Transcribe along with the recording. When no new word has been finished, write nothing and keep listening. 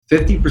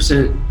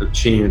50% of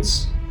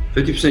chance,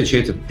 50%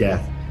 chance of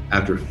death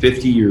after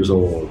 50 years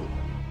old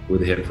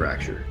with a hip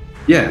fracture.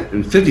 Yeah,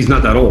 and 50 is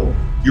not that old.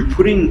 You're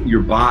putting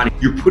your body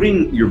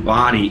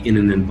in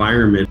an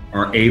environment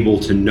are able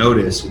to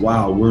notice,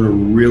 wow, we're in a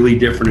really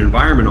different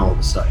environment all of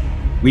a sudden.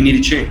 We need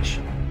to change.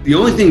 The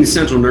only thing the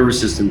central nervous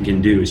system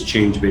can do is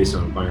change based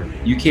on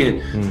environment. You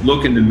can't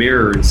look in the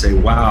mirror and say,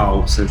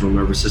 wow, central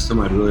nervous system,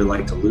 I'd really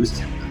like to lose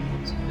 10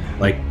 pounds.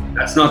 Like,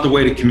 that's not the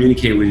way to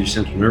communicate with your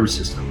central nervous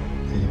system.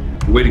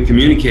 The way to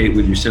communicate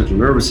with your central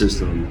nervous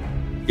system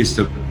is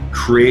to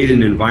create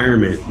an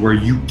environment where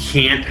you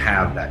can't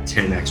have that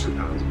 10 extra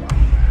pounds of body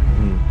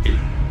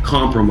fat,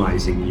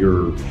 compromising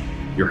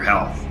your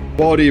health.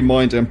 Body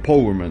mind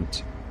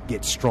empowerment.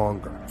 Get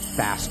stronger,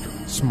 faster,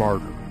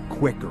 smarter,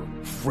 quicker,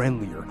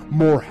 friendlier,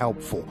 more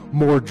helpful,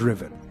 more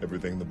driven.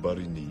 Everything the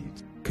body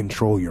needs.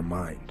 Control your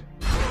mind.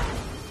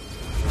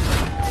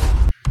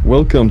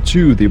 Welcome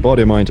to the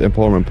Body Mind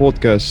Empowerment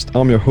Podcast.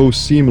 I'm your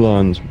host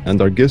Simland, and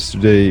our guest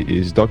today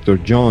is Dr.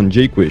 John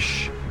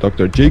Jaquish.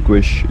 Dr.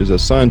 Jaquish is a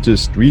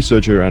scientist,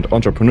 researcher, and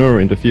entrepreneur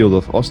in the field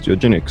of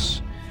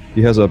osteogenics.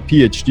 He has a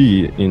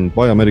PhD in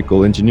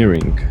biomedical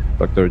engineering.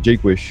 Dr.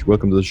 Jaquish,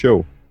 welcome to the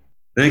show.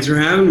 Thanks for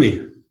having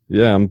me.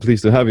 Yeah, I'm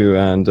pleased to have you.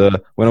 And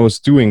when I was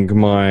doing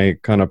my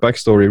kind of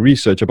backstory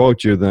research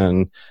about you,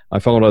 then I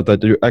found out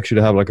that you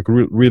actually have like a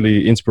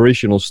really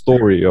inspirational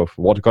story of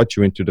what got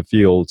you into the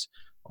field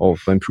of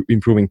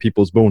improving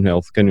people's bone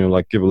health. Can you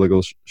like give a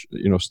little,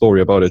 story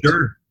about it?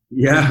 Sure.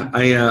 Yeah,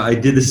 I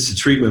did this to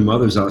treat my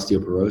mother's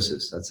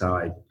osteoporosis. That's how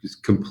I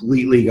just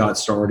completely got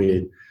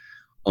started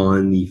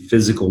on the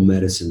physical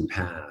medicine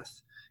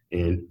path.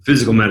 And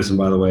physical medicine,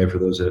 by the way, for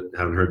those that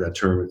haven't heard that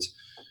term, it's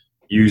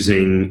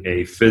using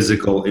a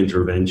physical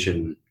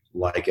intervention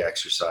like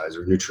exercise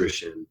or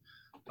nutrition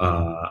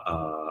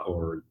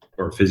or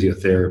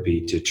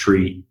physiotherapy to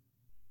treat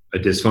a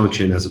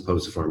dysfunction as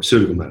opposed to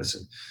pharmaceutical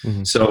medicine.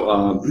 Mm-hmm.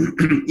 So,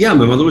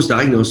 my mother was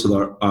diagnosed with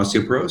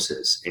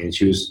osteoporosis and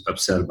she was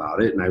upset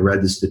about it. And I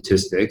read the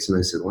statistics and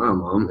I said, wow,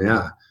 Mom,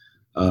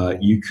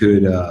 you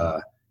could,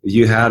 if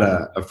you had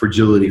a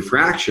fragility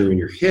fracture in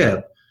your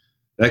hip,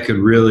 that could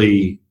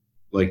really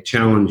like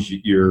challenge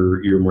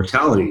your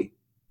mortality.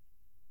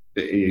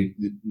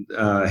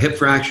 Hip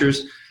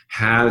fractures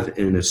have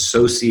an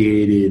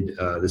associated,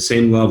 the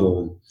same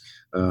level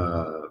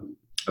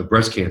of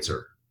breast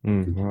cancer.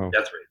 Wow.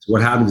 Death rates.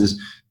 What happens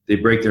is they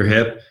break their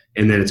hip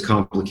and then it's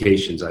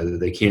complications. Either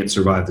they can't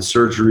survive the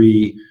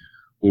surgery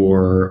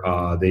or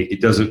it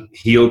doesn't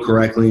heal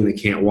correctly and they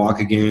can't walk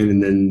again,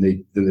 and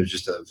then there's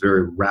just a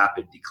very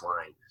rapid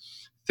decline.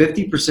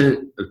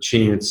 50%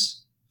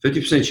 chance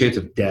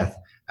of death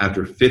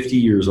after 50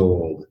 years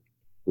old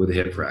with a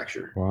hip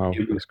fracture. Wow,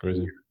 that's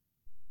crazy.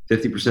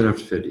 50%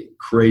 after 50.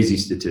 Crazy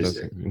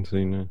statistic. That's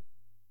insane.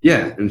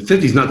 Yeah, and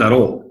 50 is not that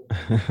old.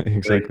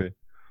 Exactly. Right?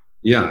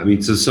 Yeah, I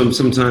mean, so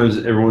sometimes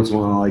every once in a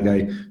while, like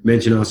I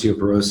mention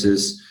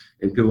osteoporosis,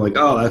 and people are like,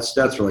 oh, that's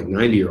for like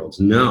 90-year-olds.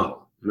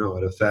 No,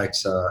 it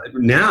affects.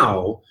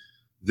 Now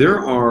there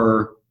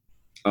are.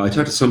 I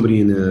talked to somebody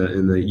in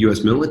the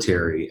U.S.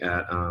 military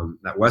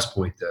at West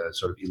Point, the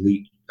sort of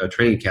elite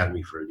training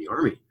academy for the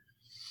Army,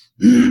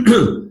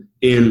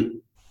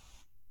 and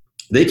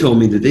they told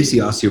me that they see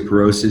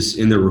osteoporosis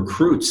in their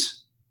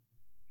recruits.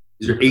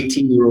 These are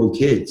 18-year-old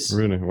kids.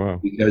 Really? Wow.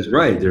 Because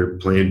they're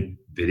playing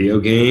video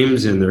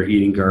games and they're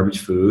eating garbage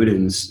food,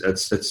 and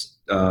that's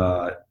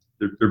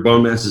their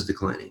bone mass is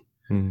declining.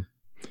 Hmm.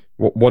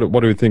 What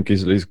do you think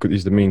is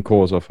the main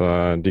cause of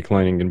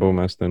declining in bone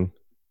mass then?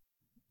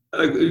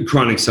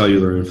 Chronic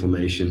cellular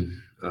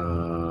inflammation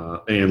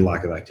and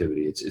lack of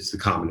activity. It's the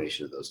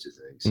combination of those two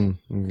things.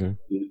 Okay.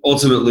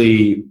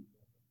 Ultimately,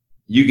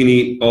 you can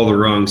eat all the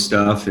wrong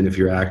stuff, and if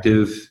you're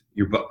active,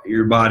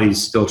 your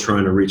body's still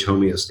trying to reach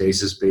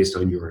homeostasis based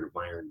on your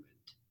environment.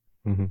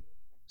 Mm-hmm.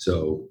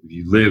 So if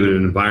you live in an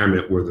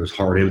environment where there's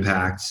hard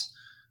impacts,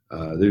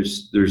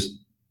 there's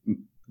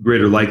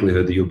greater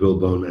likelihood that you'll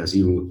build bone mass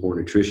even with poor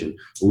nutrition.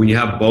 But when you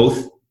have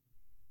both,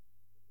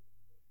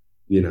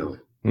 you don't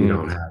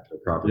have the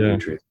proper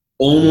nutrients.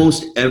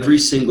 Almost every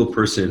single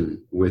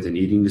person with an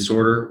eating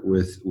disorder,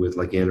 with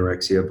like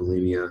anorexia,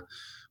 bulimia,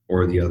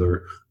 or the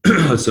other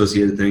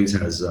associated things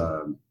has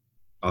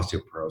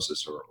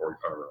osteoporosis or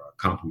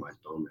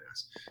compromised bone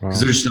mass because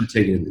they're just not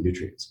taking in the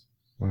nutrients.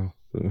 Wow.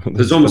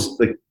 There's almost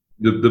like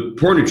the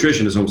poor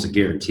nutrition is almost a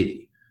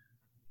guarantee.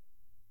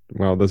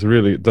 Wow, that's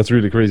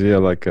really crazy. Yeah,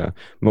 like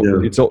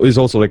it's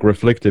also like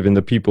reflective in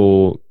the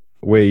people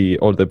way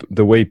or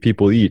the way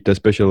people eat,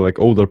 especially like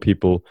older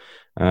people.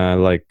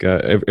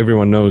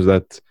 Everyone knows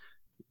that,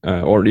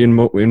 or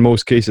in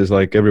most cases,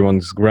 like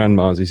everyone's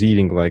grandmas is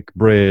eating like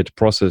bread,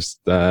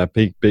 processed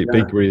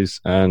bakeries,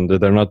 and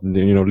they're not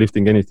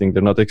lifting anything.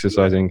 They're not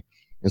exercising.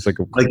 It's like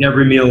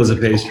every meal is a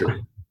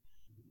pastry.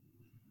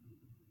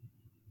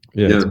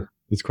 Yeah.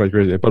 It's quite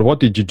crazy. But what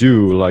did you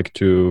do like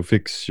to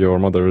fix your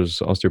mother's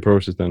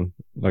osteoporosis then?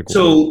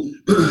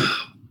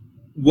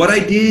 What I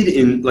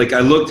did I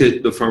looked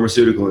at the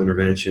pharmaceutical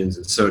interventions,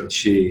 and so did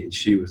she, and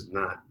she was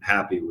not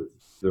happy with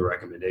the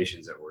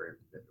recommendations that were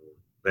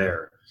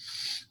there.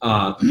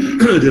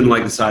 Didn't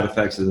like the side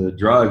effects of the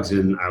drugs,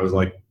 and I was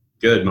like,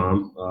 "Good,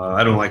 Mom.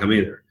 I don't like them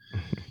either."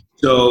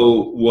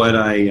 So what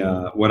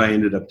I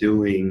ended up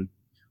doing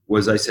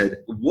was I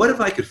said, "What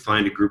if I could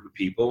find a group of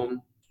people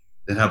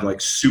that have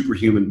like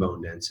superhuman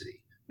bone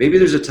density? Maybe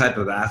there's a type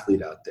of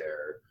athlete out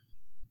there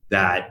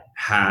that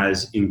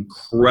has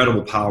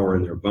incredible power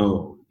in their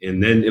bone,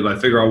 and then if I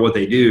figure out what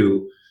they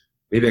do,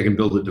 maybe I can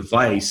build a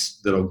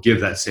device that'll give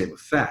that same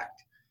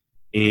effect."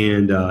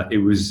 And it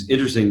was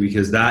interesting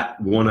because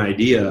that one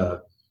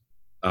idea,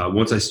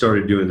 once I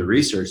started doing the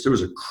research, there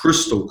was a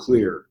crystal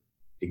clear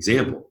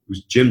example. It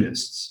was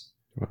gymnasts.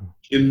 Wow.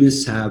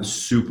 Gymnasts have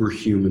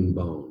superhuman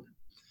bone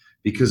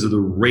because of the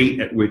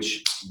rate at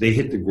which they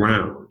hit the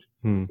ground.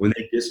 When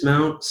they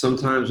dismount,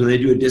 sometimes when they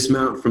do a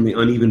dismount from the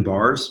uneven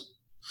bars,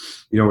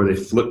 where they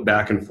flip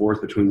back and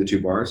forth between the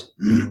two bars,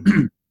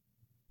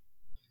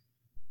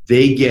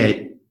 they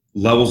get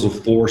levels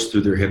of force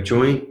through their hip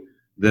joint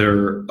that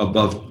are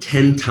above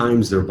 10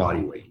 times their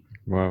body weight.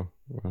 Wow.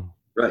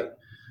 Right.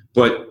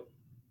 But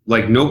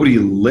like nobody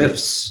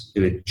lifts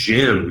in a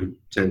gym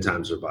 10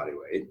 times their body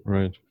weight.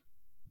 Right.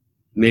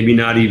 Maybe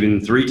not even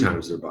 3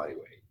 times their body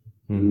weight.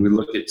 When we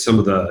look at some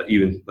of the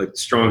even like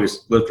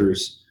strongest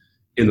lifters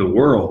in the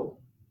world,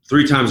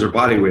 3 times their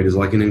body weight is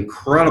like an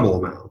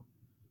incredible amount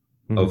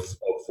of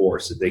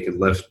force that they could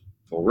lift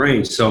full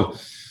range. So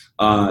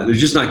they're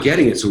just not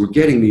getting it. So we're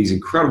getting these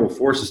incredible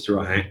forces through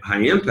a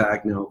high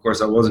impact. Now, of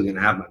course, I wasn't going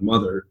to have my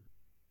mother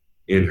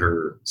in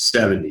her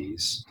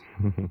 70s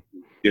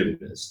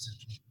gymnast.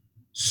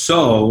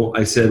 So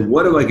I said,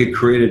 what if I could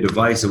create a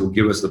device that will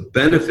give us the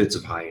benefits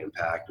of high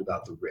impact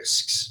without the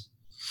risks?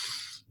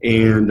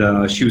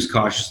 And she was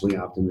cautiously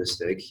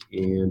optimistic.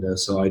 And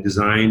so I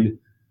designed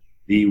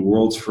the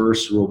world's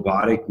first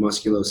robotic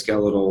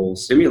musculoskeletal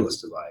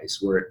stimulus device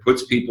where it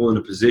puts people in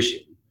a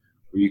position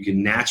where you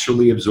can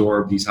naturally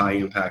absorb these high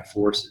impact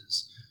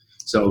forces.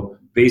 So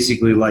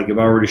basically, like if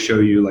I were to show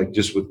you like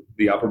just with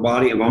the upper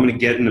body, if I'm going to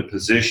get in a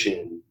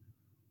position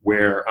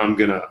where I'm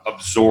going to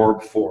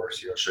absorb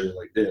force, I'll show you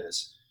like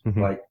this,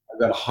 like I've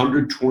got a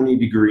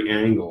 120-degree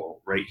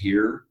angle right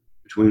here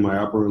between my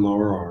upper and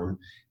lower arm,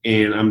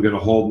 and I'm going to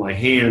hold my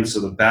hand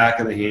so the back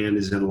of the hand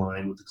is in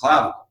line with the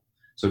clavicle.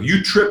 So if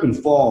you trip and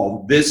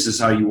fall, this is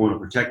how you want to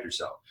protect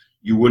yourself.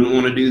 You wouldn't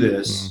want to do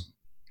this.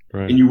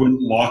 Right. And you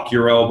wouldn't lock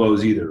your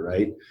elbows either,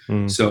 right?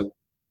 So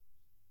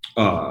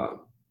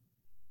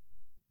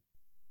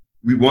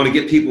we want to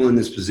get people in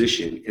this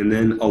position and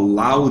then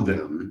allow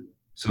them,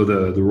 so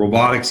the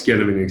robotics get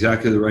them in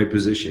exactly the right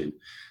position,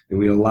 and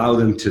we allow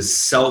them to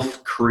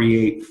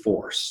self-create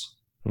force.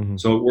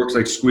 So it works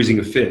like squeezing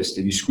a fist.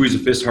 If you squeeze a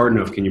fist hard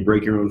enough, can you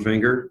break your own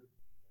finger?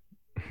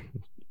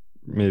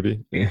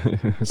 Maybe.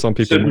 Some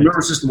people. So the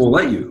nervous system will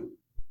let you.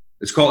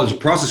 It's a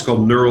process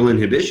called neural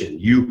inhibition.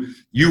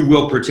 You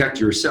will protect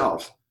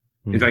yourself.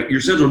 In fact,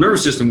 your central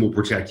nervous system will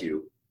protect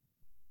you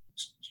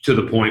to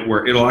the point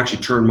where it'll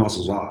actually turn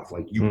muscles off.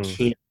 Like you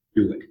can't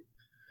do it.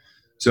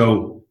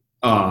 So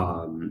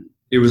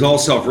it was all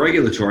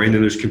self-regulatory, and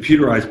then there's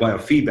computerized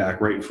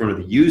biofeedback right in front of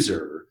the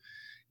user.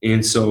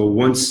 And so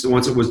once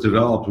it was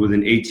developed,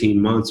 within 18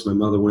 months, my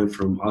mother went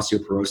from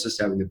osteoporosis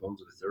to having the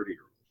bones of a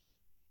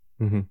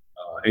 30-year-old.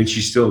 And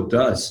she still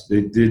does.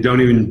 They don't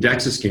even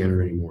DEXA scan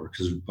her anymore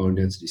because her bone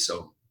density is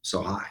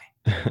so high.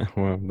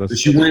 Wow, so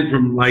she went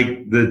from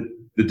like the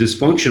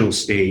dysfunctional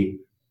state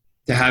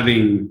to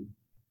having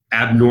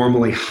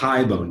abnormally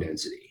high bone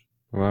density.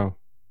 Wow.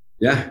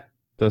 Yeah.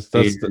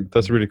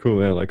 That's really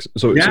cool. Yeah. Like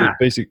so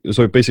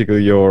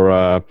basically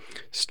you're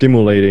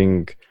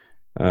stimulating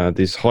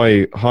this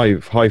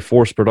high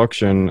force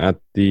production at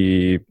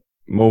the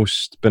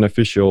most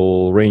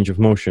beneficial range of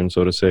motion,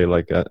 so to say,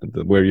 like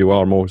where you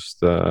are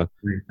most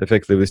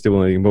effectively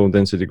stimulating bone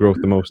density growth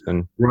the most.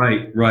 And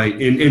right.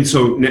 And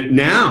so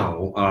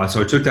now,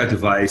 so I took that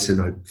device and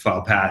I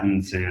filed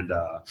patents, and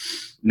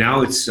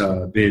now it's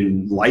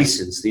been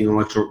licensed. The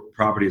intellectual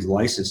property is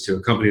licensed to a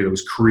company that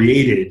was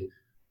created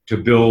to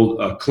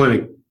build a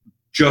clinic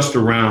just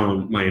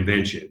around my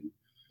invention,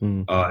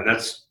 and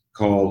that's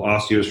called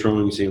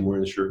OsteoStrong. You see I'm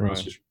wearing the shirt.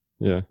 Right.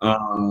 Yeah.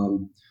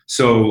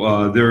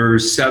 So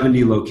there's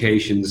 70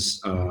 locations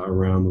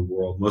around the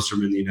world. Most of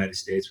them in the United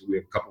States, but we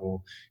have a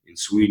couple in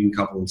Sweden, a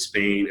couple in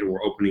Spain, and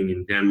we're opening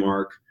in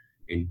Denmark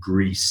and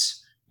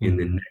Greece in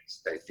the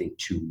next, I think,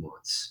 2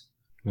 months.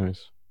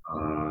 Nice.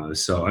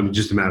 So I mean,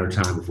 just a matter of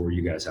time before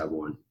you guys have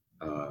one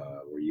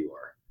where you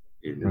are.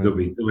 And they'll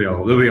be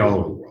all over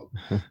the world.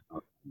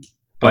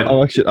 But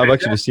I've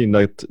actually seen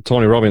that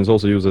Tony Robbins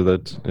also uses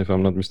that, if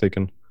I'm not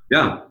mistaken.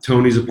 Yeah,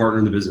 Tony's a partner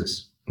in the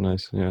business.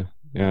 Nice. Yeah.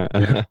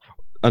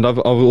 And I've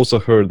also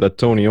heard that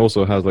Tony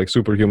also has like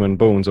superhuman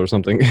bones or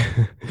something.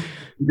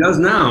 He does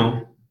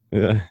now.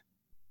 Yeah,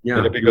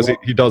 because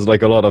he does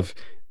like a lot of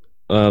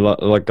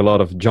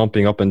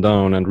jumping up and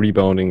down and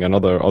rebounding and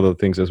other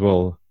things as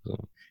well.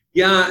 So.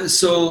 Yeah,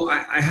 so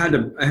I had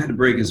to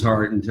break his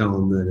heart and tell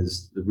him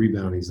that the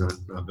rebounding is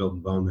not building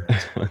bone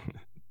mass.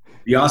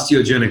 The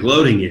osteogenic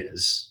loading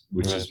is,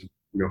 which is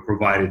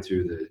provided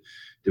through the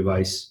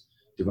device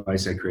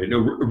device I created. No,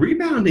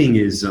 rebounding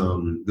is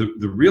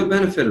the real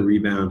benefit of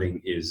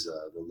rebounding is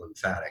the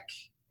lymphatic.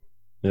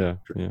 Yeah.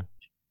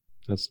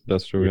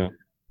 That's true. Yeah.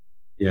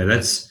 Yeah,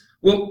 that's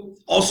well.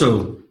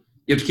 Also,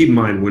 you have to keep in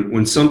mind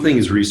when something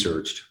is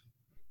researched,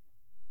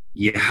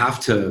 you have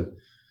to.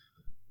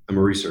 I'm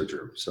a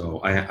researcher,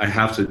 so I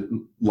have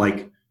to,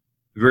 like,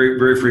 very,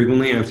 very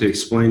frequently I have to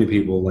explain to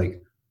people,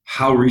 like,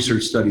 how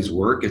research studies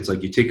work. It's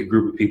like you take a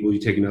group of people, you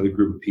take another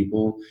group of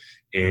people,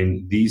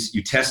 and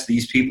you test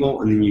these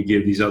people, and then you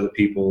give these other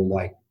people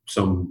like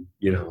some,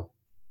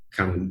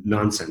 kind of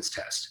nonsense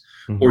test,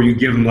 or you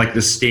give them like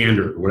the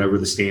standard, whatever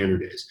the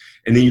standard is,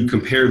 and then you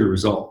compare the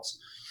results.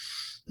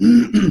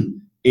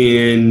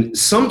 And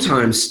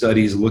sometimes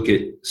studies look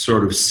at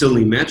sort of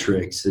silly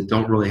metrics that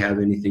don't really have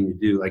anything to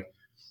do. Like,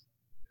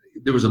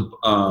 there was a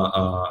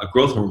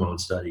growth hormone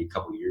study a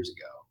couple of years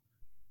ago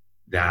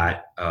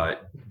that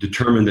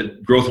determined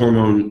that growth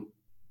hormone,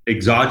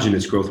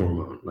 exogenous growth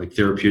hormone, like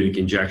therapeutic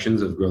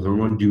injections of growth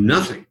hormone, do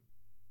nothing,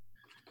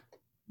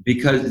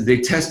 because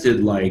they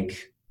tested,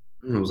 like,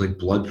 I don't know, it was like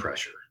blood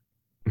pressure.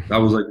 That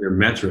was like their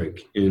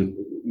metric, and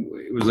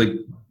it was like,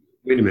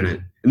 wait a minute.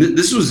 And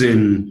this was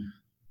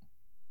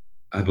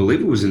I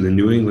believe it was in the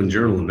New England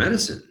Journal of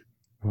Medicine.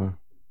 Huh.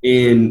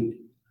 And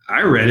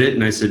I read it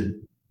and I said,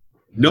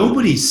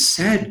 nobody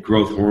said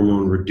growth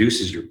hormone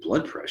reduces your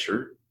blood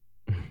pressure.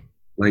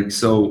 Like,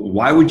 so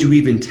why would you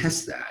even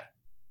test that?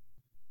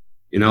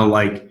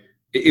 Like,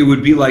 it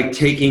would be like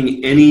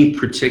taking any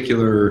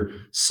particular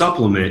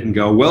supplement and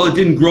go, well, it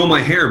didn't grow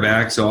my hair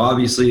back, so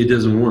obviously it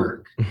doesn't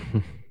work.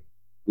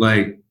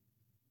 Like,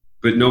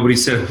 but nobody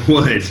said it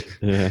would.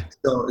 Yeah.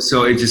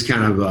 So it just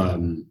kind of,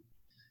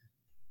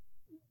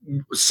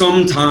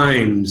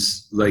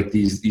 sometimes, like,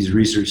 these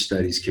research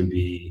studies can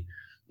be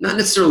not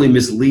necessarily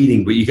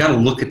misleading, but you got to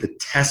look at the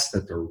tests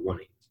that they're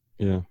running.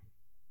 Yeah.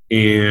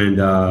 And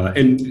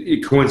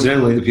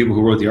coincidentally, the people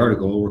who wrote the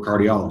article were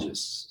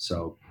cardiologists.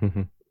 So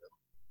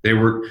they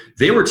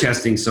were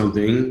testing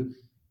something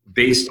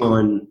based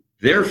on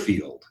their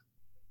field,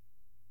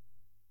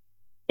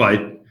 but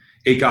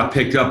it got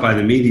picked up by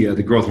the media.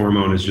 The growth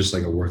hormone is just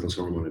like a worthless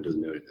hormone. It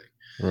doesn't do anything.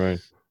 Right.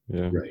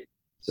 Yeah. Right.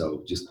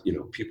 So just,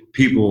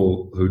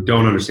 people who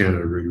don't understand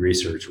how to read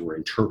research were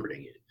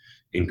interpreting it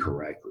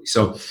incorrectly.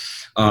 So,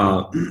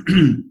 how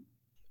would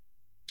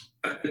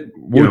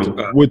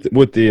the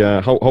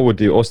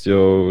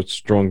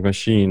OsteoStrong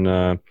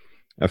machine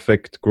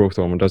affect growth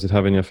hormone? Does it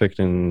have any effect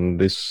in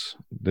this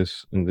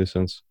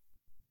sense?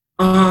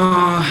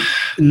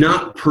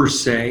 Not per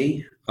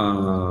se.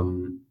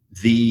 The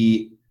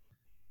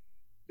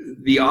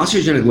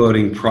osteogenic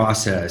loading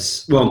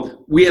process.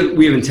 Well, we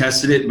haven't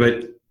tested it,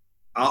 but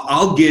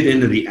I'll get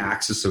into the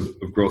axis of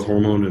growth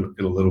hormone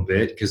in a little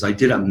bit, because I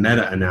did a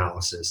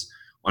meta-analysis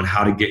on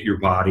how to get your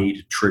body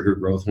to trigger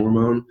growth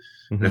hormone.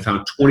 And I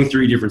found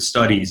 23 different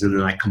studies, and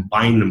then I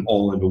combined them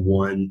all into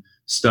one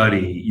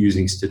study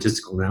using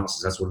statistical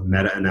analysis. That's what a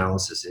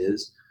meta-analysis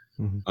is.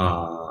 And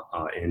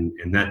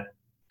that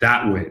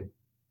went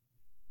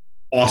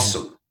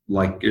awesome.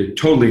 Like, it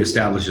totally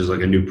establishes like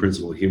a new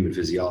principle of human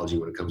physiology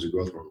when it comes to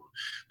growth hormone.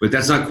 But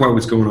that's not quite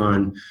what's going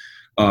on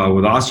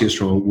with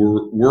OsteoStrong.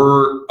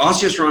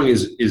 OsteoStrong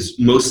is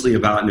mostly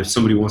about, and if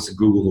somebody wants to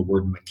Google the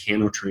word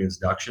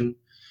mechanotransduction,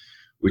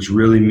 which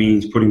really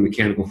means putting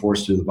mechanical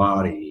force through the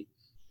body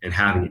and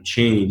having it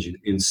change.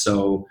 And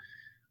so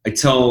I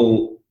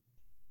tell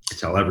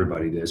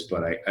everybody this,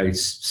 but I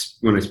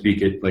when I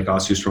speak at like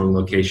OsteoStrong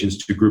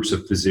locations to groups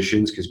of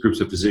physicians, because groups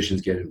of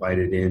physicians get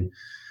invited in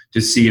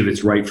to see if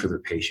it's right for their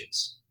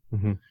patients.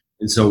 And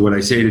so what I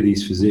say to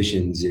these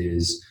physicians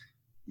is,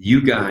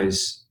 you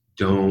guys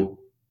don't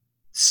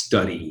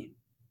study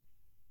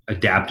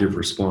adaptive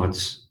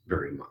response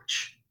very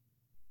much.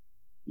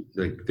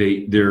 Like,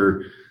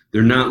 they're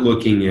not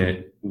looking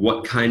at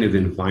what kind of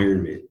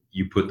environment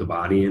you put the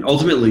body in.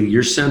 Ultimately,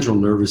 your central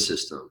nervous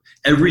system,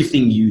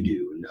 everything you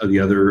do, and the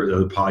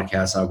other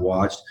podcasts I've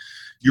watched,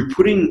 you're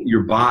putting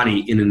your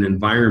body in an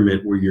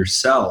environment where your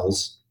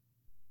cells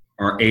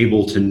are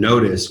able to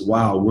notice,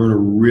 wow, we're in a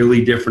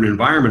really different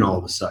environment all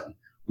of a sudden.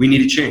 We need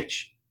to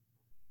change.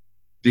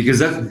 Because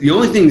that's the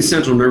only thing the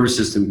central nervous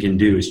system can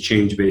do, is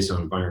change based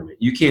on environment.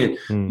 You can't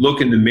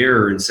look in the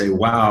mirror and say,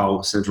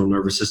 wow, central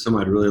nervous system,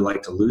 I'd really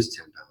like to lose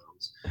 10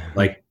 pounds.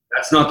 Like,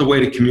 that's not the way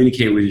to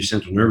communicate with your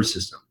central nervous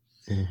system.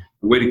 The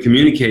way to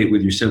communicate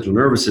with your central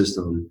nervous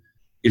system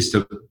is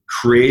to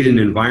create an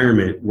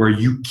environment where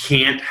you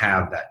can't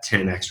have that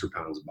 10 extra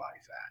pounds of body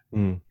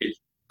fat. It's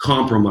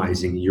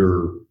compromising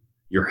your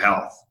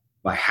health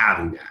by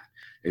having that.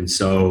 And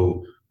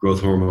so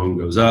growth hormone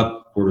goes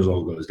up,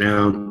 cortisol goes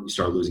down, you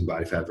start losing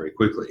body fat very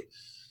quickly.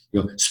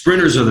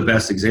 Sprinters are the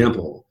best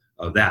example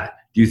of that.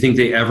 Do you think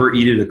they ever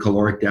eat at a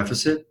caloric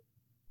deficit?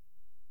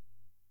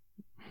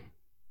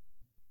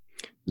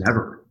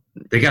 Never.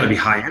 They got to be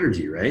high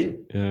energy, right?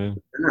 Yeah.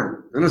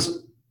 They're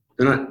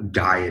not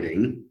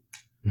dieting,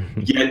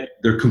 yet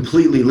they're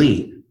completely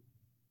lean.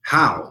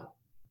 How?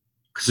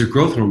 Because their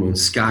growth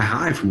hormone's sky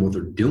high from what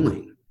they're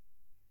doing.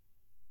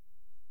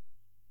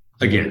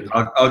 again,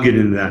 I'll get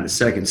into that in a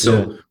second.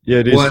 So yeah,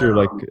 it is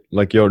true.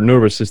 Like your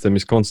nervous system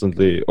is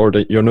constantly, or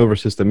your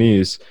nervous system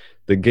is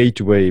the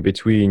gateway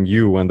between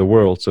you and the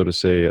world, so to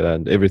say,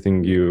 and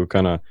everything you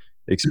kind of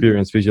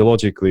experience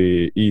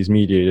physiologically is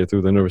mediated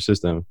through the nervous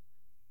system.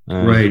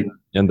 Right.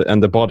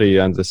 And the body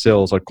and the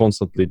cells are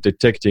constantly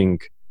detecting,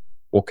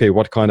 okay,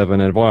 what kind of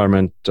an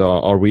environment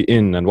are we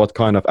in, and what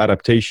kind of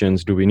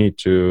adaptations do we need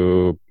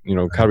to,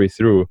 carry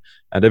through,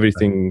 and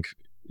everything,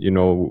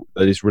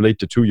 that is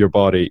related to your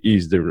body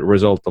is the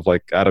result of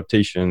like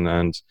adaptation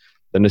and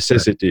the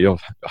necessity of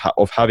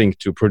having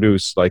to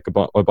produce like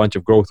a bunch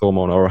of growth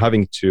hormone, or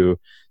having to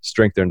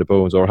strengthen the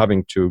bones, or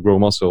having to grow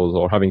muscles,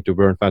 or having to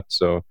burn fat.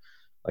 So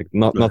like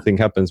nothing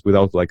happens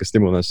without like a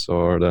stimulus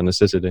or the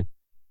necessity.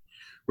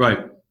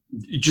 Right.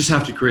 You just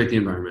have to create the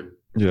environment.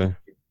 Yeah.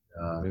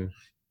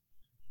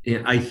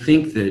 And I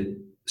think that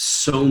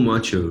so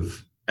much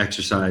of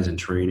exercise and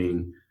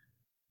training,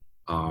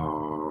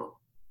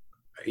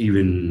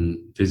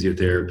 even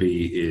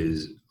physiotherapy,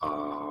 is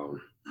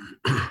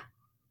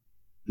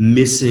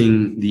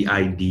missing the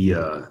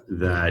idea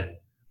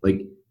that,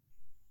 like,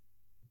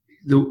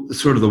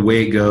 the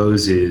way it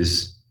goes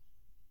is,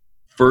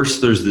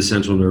 first there's the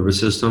central nervous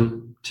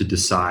system to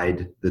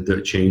decide that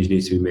the change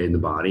needs to be made in the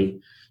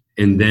body,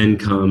 and then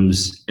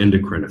comes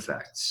endocrine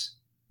effects.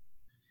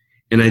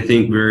 And I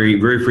think very,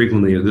 very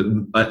frequently,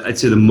 I'd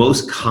say the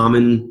most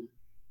common,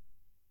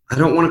 I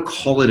don't want to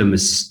call it a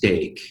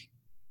mistake,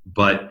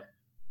 but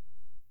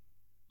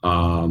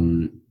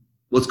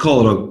let's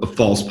call it a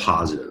false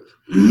positive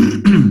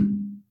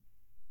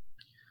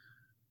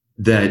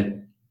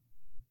that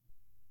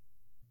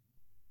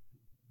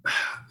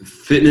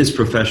fitness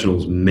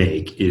professionals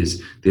make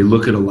is they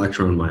look at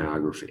electron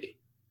myography.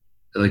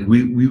 Like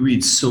we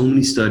read so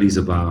many studies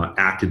about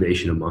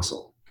activation of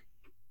muscle,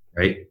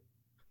 right?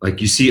 Like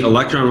you see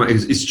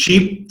it's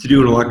cheap to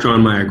do an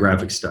electron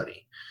myographic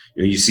study.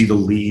 You see the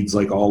leads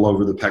like all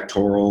over the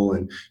pectoral,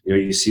 and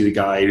you see the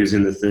guy who's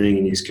in the thing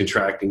and he's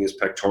contracting his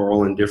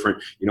pectoral in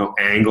different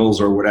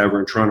angles or whatever,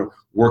 and trying to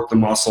work the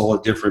muscle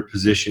at different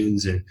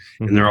positions, and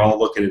they're all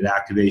looking at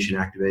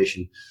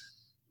activation,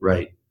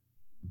 right?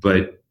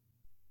 But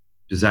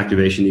does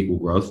activation equal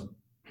growth?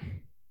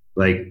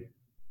 Like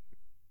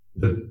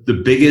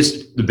the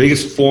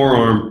biggest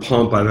forearm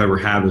pump I've ever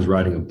had was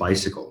riding a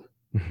bicycle.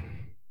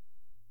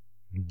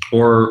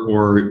 Or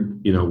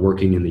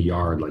working in the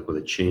yard, like with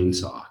a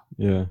chainsaw.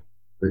 Yeah.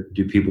 But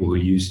do people who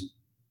use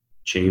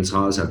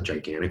chainsaws have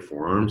gigantic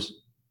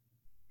forearms?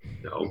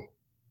 No.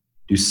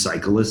 Do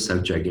cyclists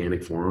have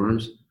gigantic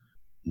forearms?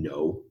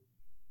 No.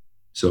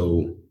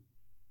 So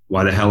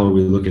why the hell are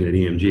we looking at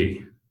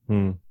EMG?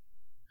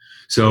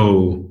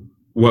 So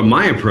what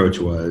my approach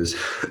was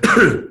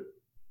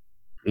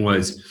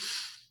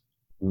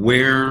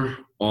where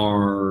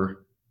are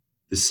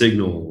the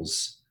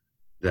signals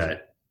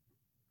that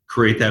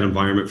create that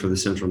environment for the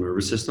central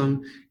nervous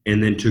system,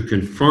 and then to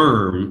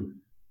confirm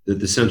that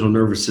the central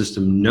nervous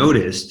system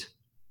noticed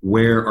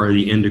where are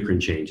the endocrine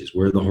changes,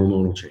 where are the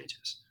hormonal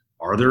changes.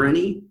 Are there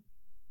any?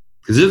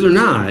 Because if they're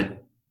not,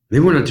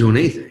 then we're not doing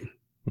anything.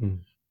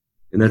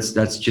 And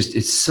that's just,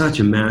 it's such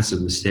a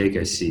massive mistake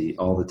I see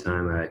all the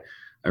time.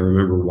 I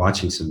remember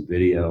watching some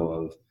video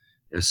of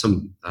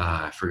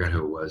I forgot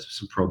who it was,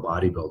 some pro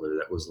bodybuilder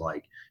that was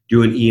like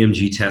doing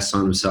EMG tests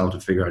on himself to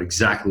figure out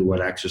exactly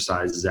what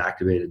exercises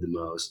activated the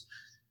most.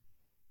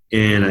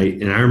 And I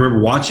remember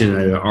watching it,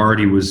 I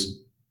already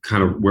was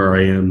kind of where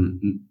I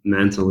am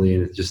mentally,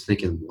 and just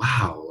thinking,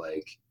 wow,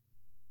 like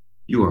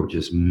you are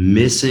just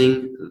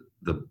missing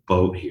the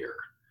boat here.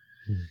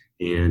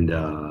 And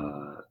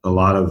a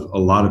lot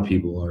of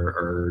people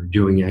are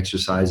doing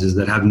exercises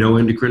that have no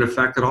endocrine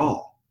effect at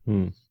all.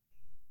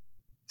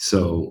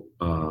 So,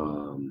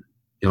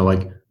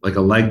 like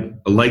a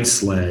leg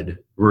sled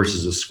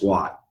versus a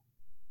squat,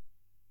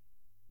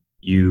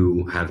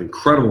 you have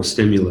incredible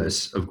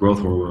stimulus of growth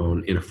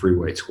hormone in a free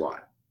weight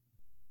squat.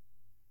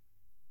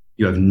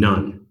 You have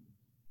none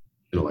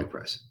in a leg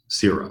press,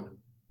 0.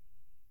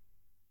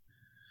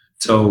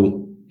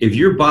 So if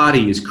your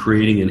body is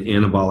creating an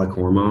anabolic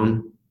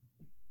hormone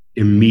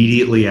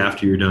immediately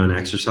after you're done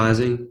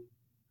exercising,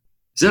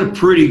 is that a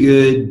pretty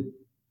good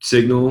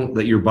signal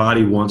that your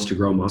body wants to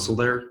grow muscle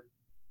there?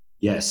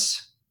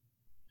 Yes.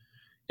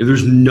 If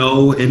there's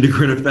no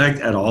endocrine effect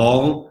at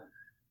all,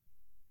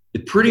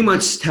 it pretty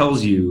much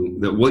tells you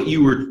that what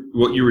you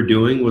were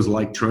doing was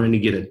like trying to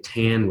get a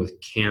tan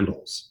with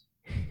candles.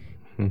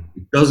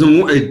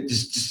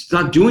 It's just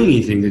not doing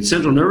anything. The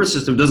central nervous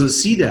system doesn't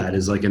see that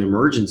as like an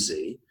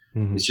emergency.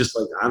 It's just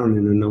like, I don't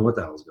even know what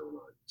the hell's going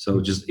on.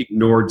 So just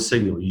ignored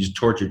signal. You just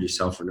tortured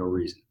yourself for no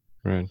reason.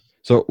 Right.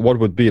 So what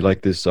would be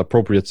like this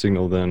appropriate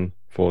signal then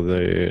for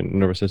the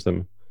nervous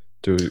system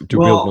to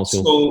build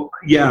muscle? So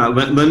yeah,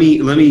 let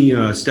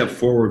me step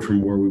forward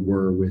from where we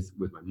were with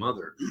my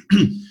mother.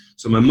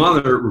 So my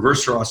mother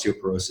reversed her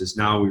osteoporosis.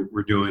 Now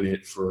we're doing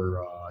it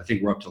for I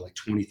think we're up to like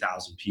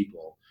 20,000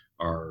 people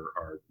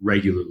are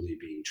regularly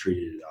being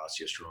treated at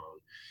OsteoStrong,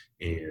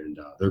 and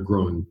they're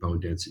growing bone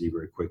density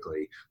very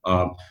quickly.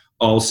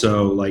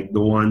 Also, like the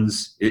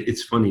ones,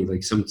 it's funny,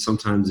 like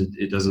sometimes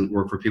it doesn't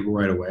work for people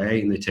right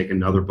away, and they take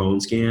another bone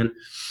scan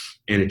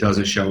and it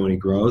doesn't show any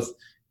growth.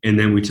 And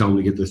then we tell them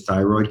to get their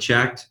thyroid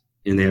checked,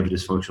 and they have a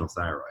dysfunctional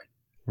thyroid.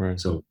 Right.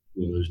 So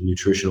there's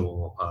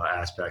nutritional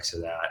aspects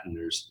of that, and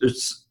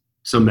there's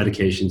some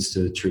medications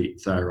to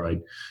treat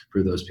thyroid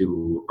for those people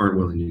who aren't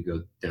willing to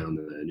go down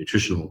the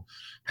nutritional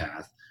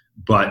path.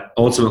 But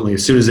ultimately,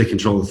 as soon as they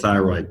control the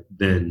thyroid,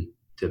 then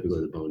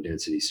typically the bone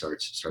density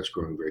starts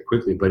growing very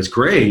quickly. But it's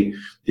great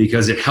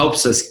because it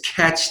helps us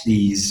catch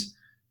these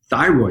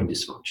thyroid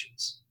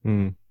dysfunctions.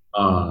 And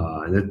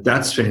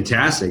that's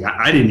fantastic.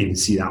 I didn't even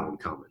see that one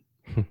coming.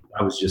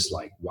 I was just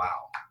like, wow,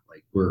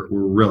 like we're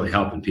really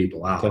helping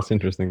people out. That's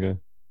interesting. Yeah.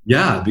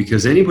 Yeah,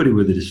 because anybody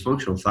with a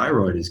dysfunctional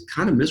thyroid is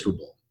kind of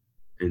miserable,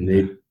 and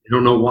they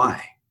don't know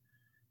why.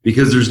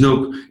 Because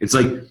it's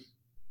like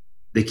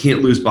they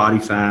can't lose body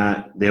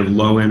fat, they have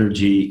low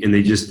energy, and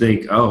they just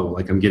think, oh,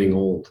 like I'm getting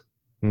old.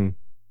 And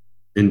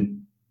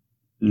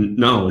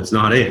no, it's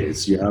not it.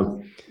 It's you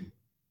have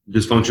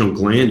dysfunctional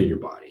gland in your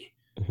body,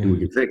 and we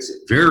can fix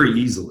it very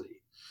easily.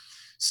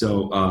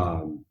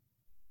 So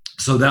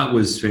so that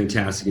was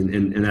fantastic,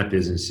 and that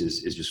business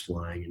is just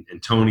flying.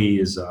 And Tony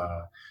is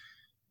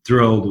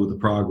thrilled with the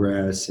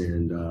progress,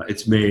 and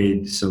it's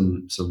made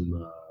some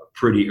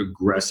pretty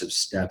aggressive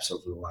steps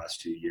over the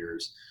last 2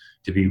 years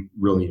to be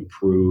really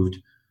improved.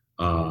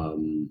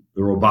 The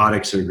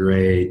robotics are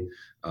great.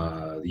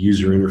 The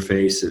user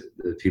interface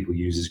that people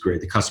use is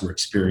great. The customer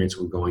experience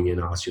when going in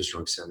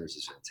OsteoStrong centers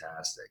is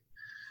fantastic.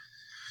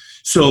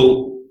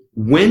 So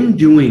when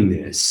doing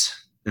this,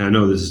 and I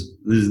know this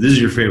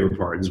is your favorite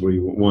part, this is what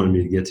you wanted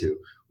me to get to,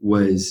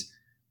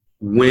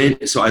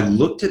 so I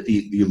looked at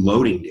the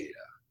loading data,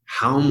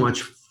 how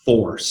much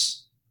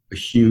force a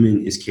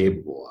human is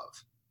capable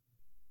of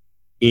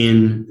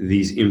in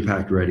these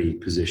impact ready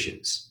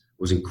positions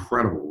was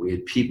incredible. We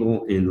had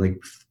people in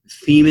like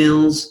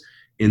females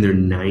in their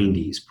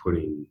 90s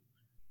putting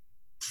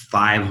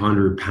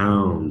 500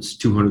 pounds,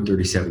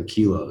 237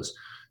 kilos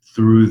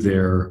through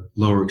their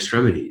lower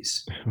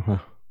extremities,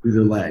 through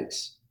their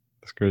legs.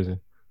 That's crazy.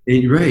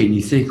 And right, and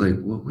you think like,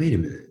 well, wait a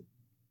minute,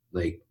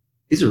 like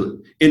these are,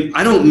 and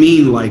I don't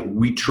mean like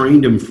we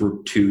trained them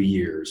for 2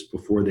 years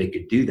before they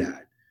could do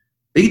that.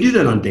 They could do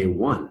that on day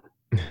one,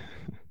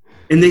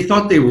 and they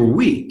thought they were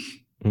weak.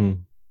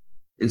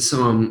 And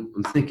so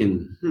I'm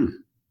thinking,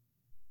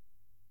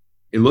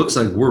 it looks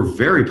like we're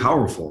very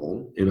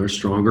powerful in our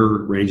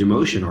stronger range of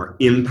motion, our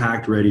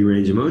impact ready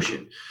range of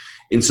motion.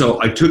 And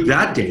so I took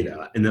that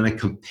data and then I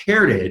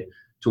compared it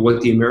to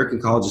what the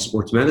American College of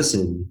Sports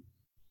Medicine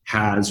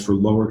has for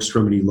lower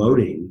extremity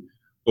loading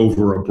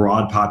over a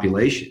broad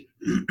population.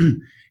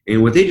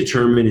 And what they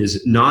determine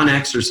is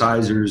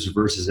non-exercisers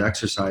versus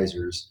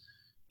exercisers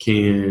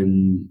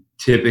can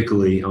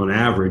typically, on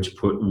average,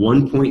 put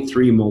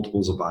 1.3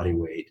 multiples of body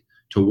weight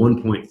to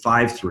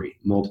 1.53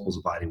 multiples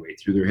of body weight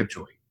through their hip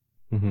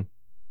joint.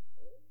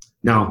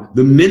 Now,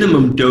 the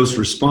minimum dose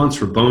response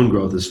for bone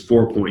growth is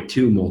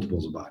 4.2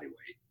 multiples of body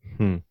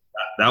weight.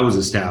 That was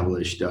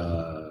established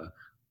a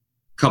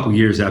couple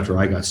years after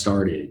I got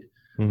started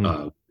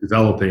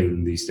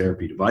developing these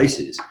therapy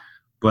devices.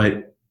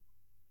 But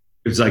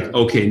it's like,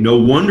 okay, no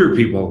wonder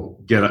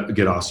people get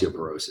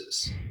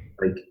osteoporosis.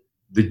 Like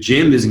the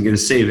gym isn't going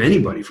to save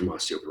anybody from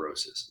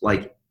osteoporosis.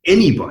 Like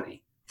anybody.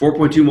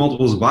 4.2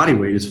 multiples of body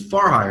weight is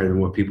far higher than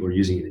what people are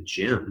using in a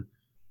gym.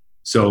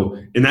 So,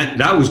 and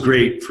that was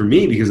great for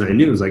me because I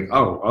knew it was like,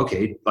 oh,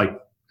 okay, like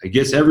I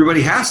guess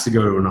everybody has to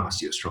go to an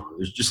OsteoStrong.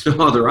 There's just no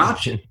other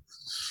option.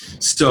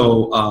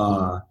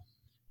 So,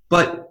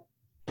 but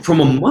from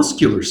a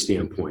muscular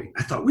standpoint,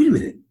 I thought, wait a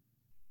minute.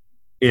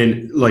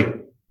 And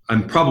like,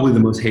 I'm probably the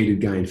most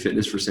hated guy in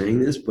fitness for saying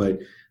this, but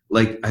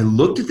like I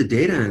looked at the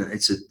data and I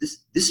said,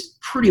 this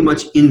pretty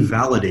much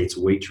invalidates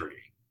weight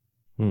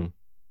training.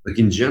 Like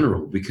in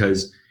general,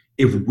 because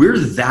if we're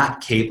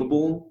that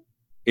capable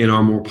in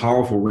our more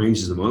powerful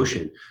ranges of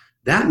motion,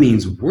 that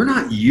means we're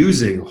not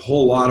using a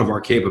whole lot of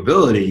our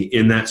capability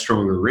in that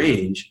stronger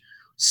range.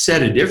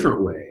 Said a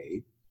different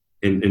way,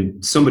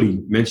 and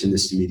somebody mentioned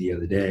this to me the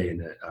other day,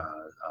 and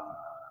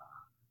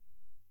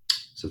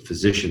it's a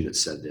physician that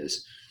said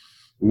this.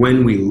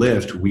 When we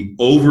lift, we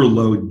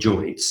overload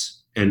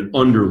joints and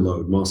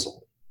underload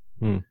muscle.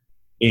 And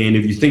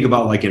if you think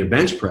about like in a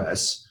bench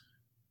press,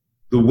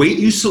 the weight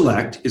you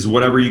select is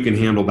whatever you can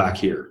handle back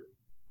here.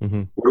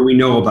 What do we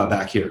know about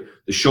back here?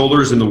 The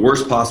shoulder is in the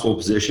worst possible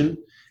position,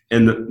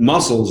 and the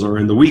muscles are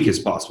in the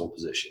weakest possible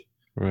position.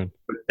 Right.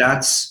 But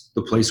that's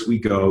the place we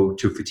go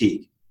to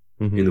fatigue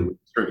in the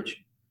weakest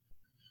range.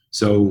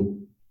 So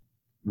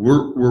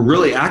we're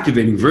really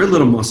activating very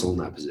little muscle in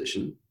that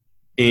position,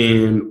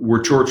 and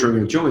we're torturing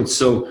the joints.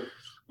 So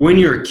when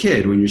you're a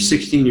kid, when you're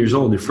 16 years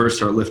old and you first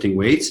start lifting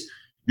weights,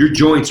 your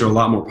joints are a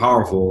lot more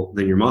powerful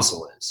than your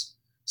muscle is.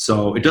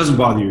 So it doesn't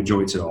bother your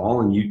joints at all,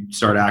 and you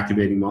start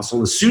activating muscle.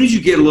 And as soon as you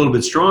get a little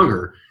bit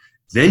stronger,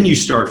 then you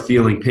start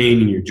feeling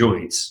pain in your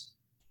joints.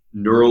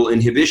 neural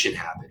inhibition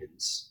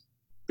happens.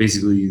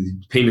 Basically,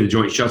 pain in the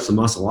joint shuts the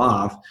muscle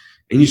off,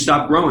 and you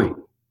stop growing.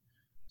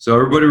 So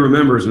everybody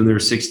remembers when they're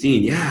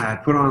 16, yeah, I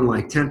put on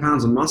like 10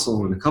 pounds of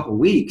muscle in a couple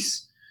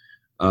weeks.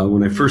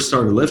 When I first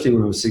started lifting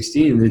when I was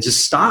 16, and it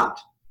just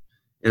stopped.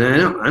 And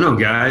I know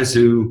guys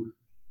who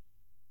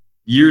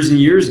years and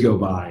years go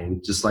by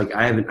and just like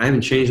I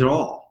haven't changed at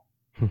all.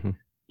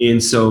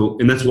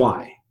 and that's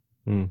why.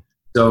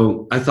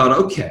 So I thought,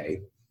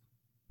 okay,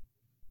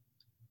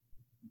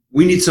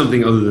 we need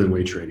something other than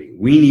weight training.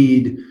 We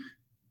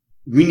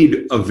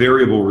need a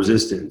variable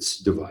resistance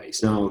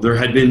device. Now, there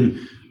had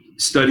been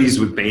studies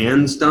with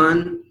bands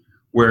done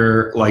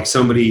where like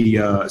somebody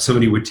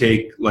would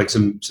take like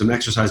some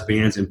exercise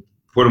bands and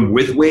put them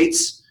with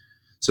weights.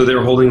 So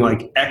they're holding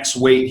like X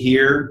weight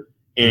here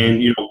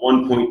and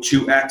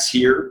 1.2X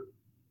here.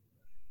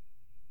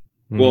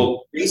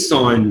 Well, based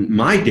on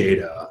my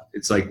data,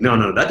 it's like,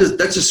 no, that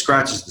just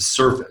scratches the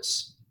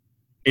surface.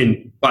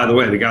 And by the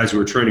way, the guys who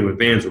were training with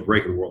bands were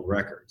breaking world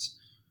records.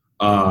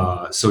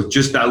 So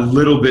just that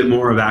little bit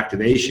more of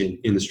activation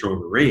in the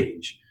stronger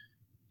range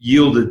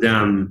yielded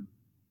them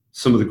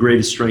some of the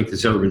greatest strength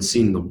that's ever been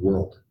seen in the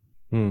world.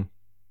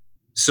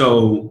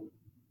 So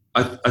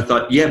I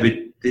thought, yeah, but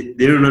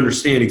they don't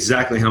understand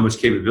exactly how much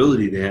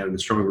capability they have in the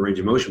stronger range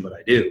of motion, but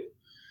I do.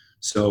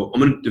 So I'm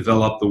going to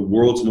develop the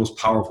world's most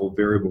powerful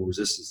variable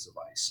resistance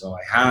device. So I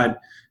had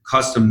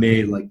custom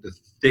made like the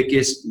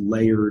thickest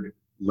layered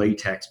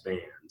latex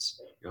bands.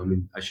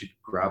 I should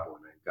grab one.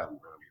 I've got them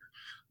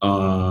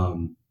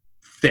around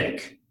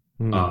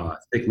here.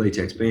 Thick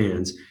latex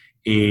bands,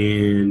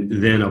 and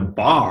then a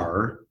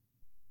bar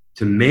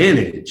to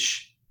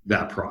manage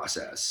that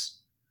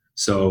process,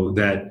 so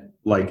that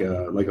like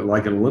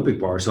an Olympic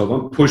bar. So if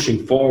I'm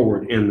pushing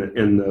forward and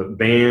the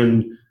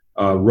band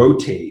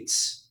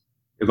rotates.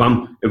 If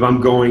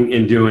I'm going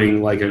and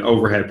doing like an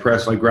overhead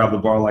press, I grab the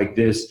bar like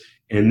this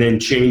and then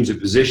change the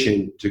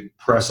position to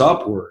press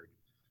upward,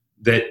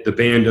 that the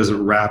band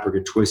doesn't wrap or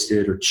get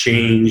twisted or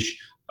change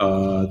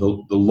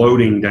the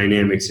loading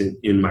dynamics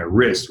in my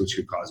wrist, which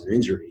could cause an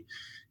injury.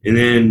 And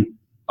then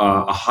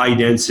a high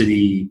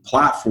density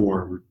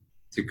platform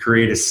to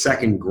create a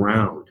second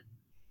ground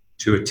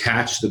to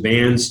attach the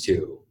bands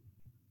to.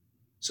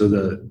 So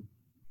the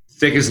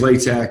thickest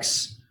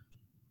latex,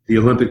 the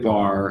Olympic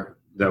bar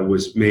that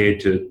was made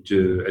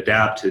to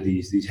adapt to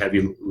these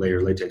heavy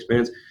layer latex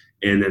bands,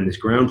 and then this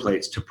ground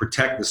plates to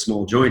protect the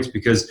small joints.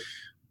 Because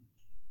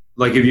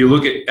like if you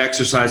look at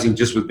exercising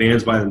just with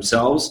bands by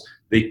themselves,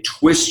 they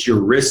twist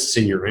your wrists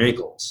and your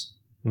ankles.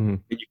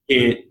 And you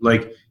can't,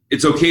 like,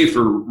 it's okay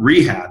for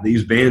rehab. They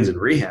use bands in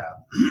rehab.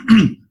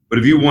 But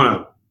if you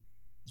want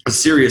a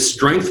serious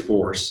strength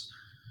force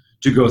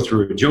to go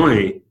through a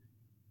joint,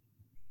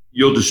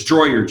 you'll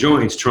destroy your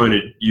joints trying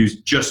to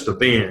use just the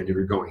band if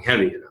you're going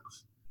heavy enough.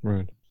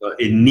 Right.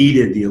 It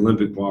needed the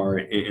Olympic bar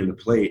and the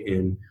plate.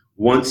 And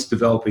once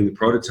developing the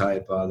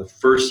prototype, the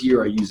first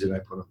year I used it, I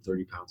put on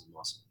 30 pounds of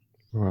muscle.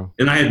 Wow.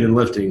 And I had been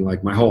lifting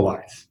like my whole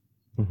life.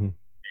 And,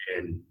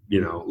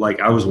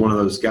 like I was one of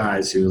those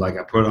guys who like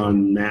I put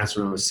on mass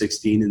when I was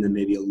 16 and then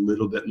maybe a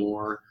little bit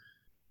more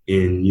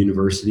in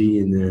university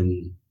and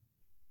then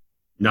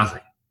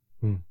nothing.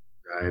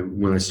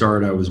 When I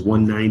started, I was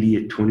 190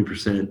 at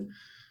 20%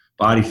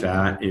 body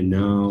fat, and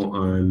now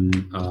I'm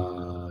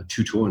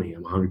 220.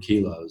 I'm 100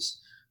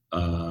 kilos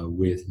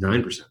with 9%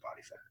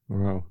 body fat.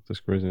 Wow, that's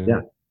crazy.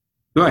 Yeah.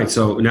 Right.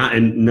 So now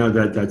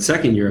that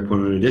second year, I put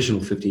on an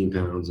additional 15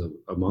 pounds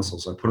of muscle.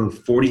 So I put on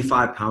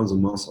 45 pounds of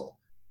muscle.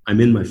 I'm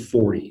in my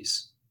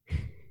 40s.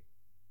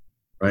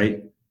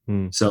 Right.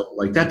 So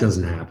like that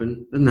doesn't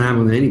happen. Doesn't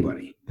happen with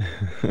anybody.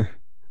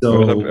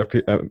 So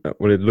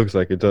what it looks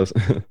like it does.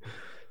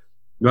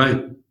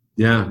 Right.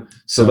 Yeah.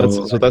 So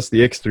that's the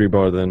X3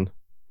 bar then.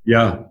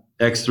 Yeah.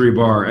 X3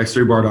 bar,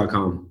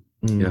 x3bar.com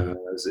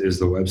is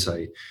the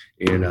website.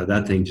 And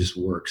that thing just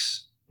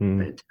works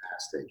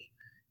fantastic.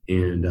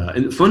 And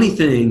the funny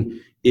thing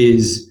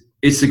is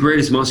it's the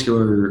greatest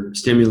muscular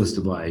stimulus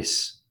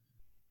device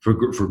for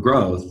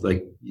growth,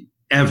 like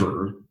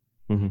ever.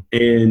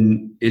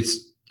 And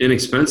it's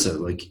inexpensive.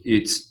 Like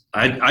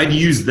I'd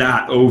use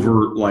that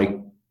over like,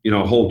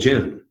 a whole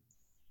gym.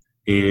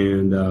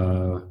 And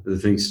the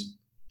thing's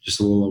just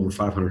a little over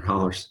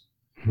 $500.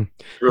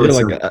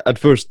 Really like at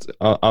first,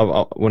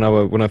 when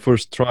I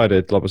first tried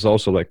it, I was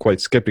also like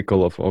quite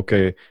skeptical of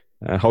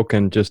how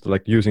can just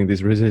like using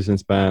these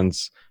resistance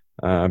bands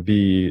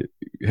be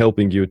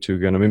helping you to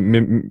kind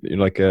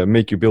of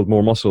make you build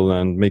more muscle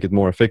and make it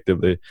more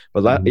effectively.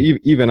 But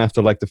even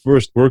after like the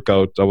first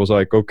workout, I was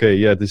like, okay,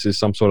 yeah, this is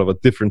some sort of a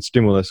different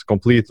stimulus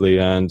completely,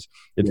 and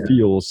it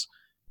feels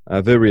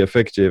very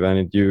effective,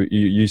 and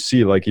you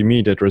see like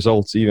immediate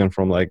results even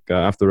from like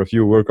after a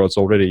few workouts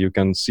already. You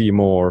can see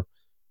more.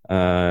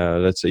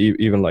 Let's say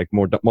even like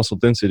more muscle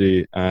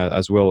density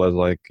as well as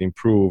like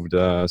improved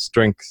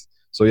strength.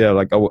 So yeah,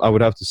 like I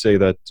would have to say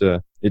that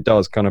it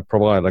does kind of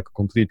provide like a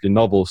completely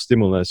novel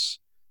stimulus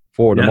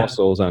for the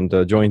muscles and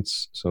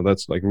joints. So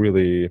that's like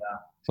really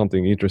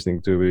something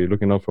interesting to be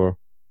looking out for.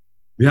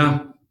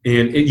 Yeah,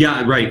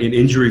 and right, and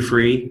injury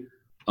free.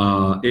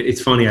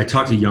 It's funny. I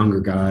talk to younger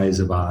guys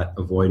about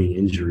avoiding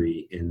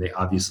injury, and they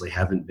obviously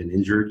haven't been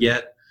injured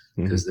yet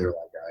because they're like,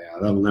 oh, yeah,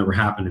 that'll never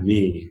happen to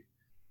me.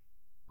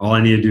 All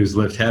I need to do is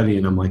lift heavy,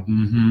 and I'm like,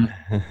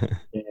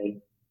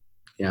 okay,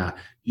 yeah,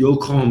 you'll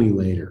call me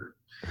later.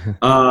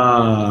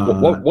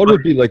 What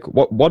would be like?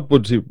 What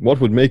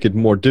would make it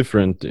more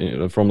different,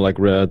 from like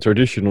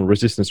traditional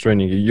resistance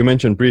training? You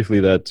mentioned briefly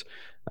that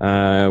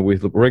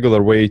with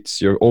regular weights,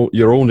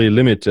 you're only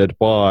limited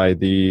by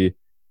the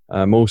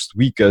most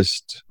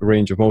weakest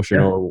range of motion,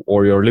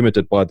 or you're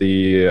limited by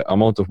the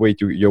amount of weight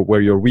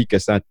where you're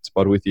weakest at.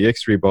 But with the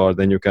X3 bar,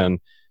 then you can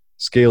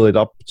scale it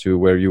up to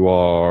where you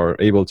are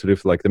able to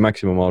lift like the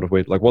maximum amount of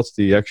weight. Like, what's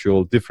the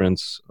actual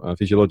difference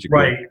physiologically?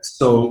 Right.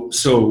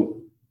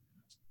 So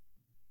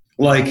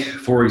like,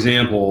 for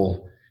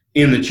example,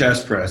 in the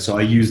chest press, so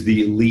I use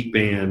the Elite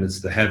band.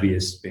 It's the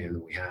heaviest band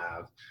that we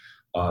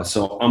have.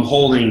 So I'm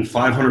holding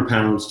 500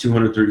 pounds,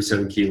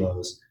 237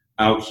 kilos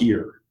out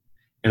here.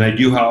 And I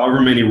do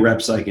however many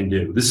reps I can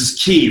do. This is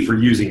key for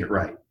using it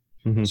right.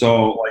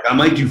 So like I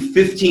might do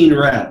 15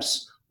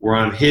 reps where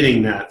I'm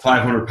hitting that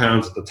 500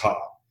 pounds at the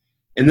top.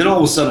 And then all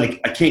of a sudden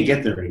I can't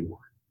get there anymore.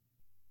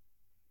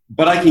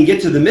 But I can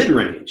get to the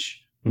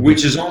mid-range,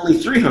 which is only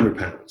 300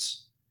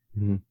 pounds.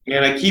 And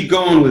I keep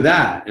going with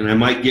that. And I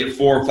might get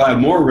 4 or 5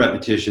 more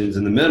repetitions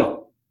in the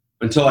middle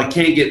until I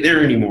can't get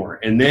there anymore.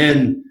 And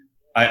then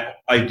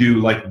I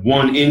do like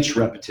 1-inch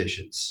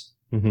repetitions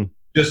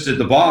just at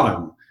the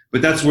bottom.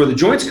 But that's where the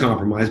joint's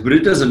compromised, but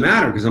it doesn't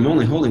matter because I'm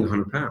only holding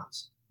 100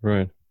 pounds.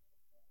 Right.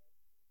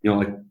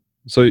 Like.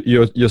 So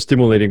you're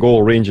stimulating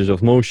all ranges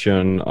of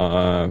motion,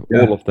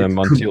 all of them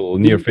until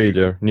near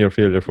failure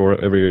for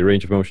every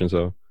range of motion.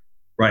 So.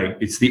 Right.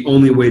 It's the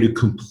only way to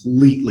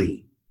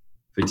completely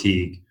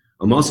fatigue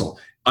a muscle.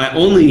 I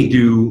only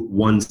do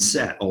 1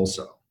 set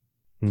also.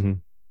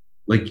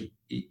 Like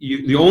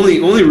the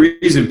only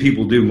reason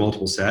people do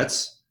multiple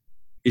sets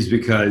is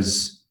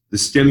because the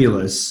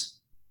stimulus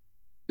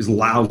is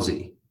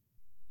lousy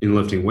in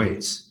lifting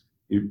weights.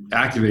 You're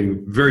activating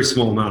a very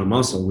small amount of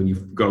muscle when you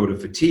go to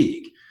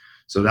fatigue.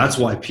 So that's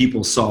why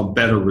people saw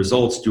better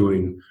results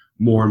doing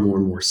more and more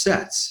and more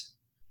sets.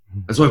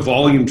 That's why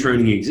volume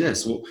training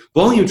exists. Well,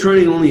 volume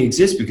training only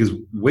exists because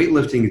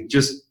weightlifting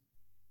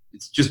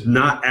it's just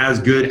not as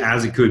good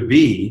as it could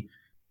be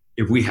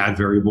if we had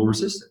variable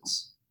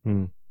resistance.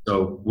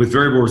 So with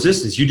variable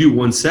resistance, you do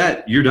 1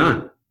 set, you're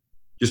done.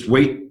 Just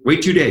wait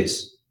 2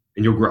 days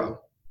and you'll grow.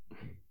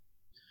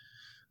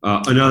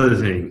 Another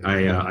thing,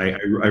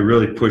 I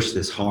really push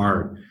this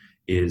hard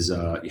is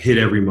hit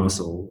every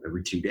muscle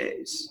every 2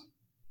 days.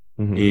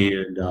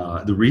 And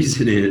the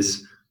reason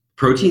is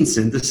protein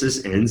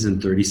synthesis ends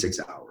in 36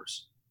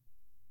 hours.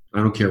 I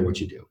don't care what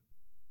you do.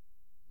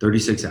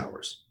 36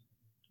 hours.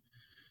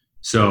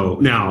 So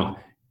now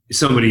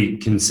somebody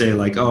can say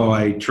like, oh,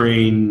 I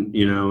train,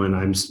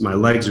 and my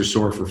legs are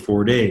sore for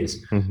 4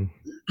 days.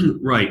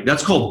 Right.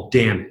 That's called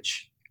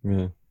damage.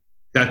 Yeah.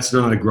 That's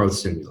not a growth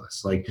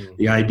stimulus. Like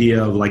the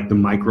idea of like the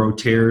micro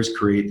tears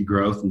create the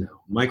growth. No,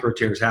 micro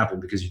tears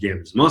happen because you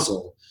damage the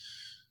muscle.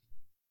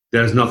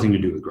 That has nothing to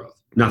do with growth.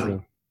 Nothing.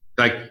 In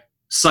fact,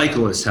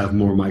 cyclists have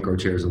more micro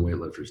tears than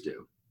weightlifters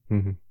do.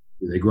 Do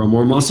they grow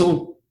more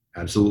muscle?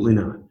 Absolutely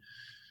not.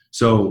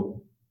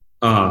 So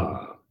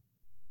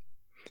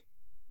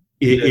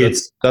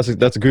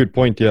that's a good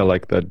point. Yeah,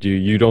 like that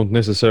you don't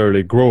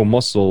necessarily grow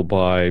muscle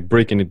by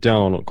breaking it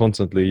down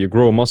constantly. You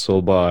grow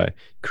muscle by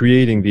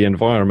creating the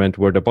environment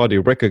where the body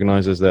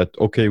recognizes that,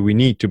 okay, we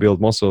need to build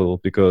muscle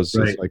because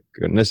it's like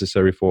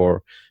necessary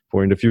for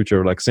in the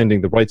future, like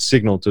sending the right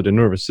signal to the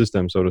nervous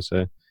system, so to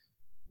say.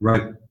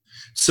 Right.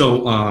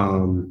 So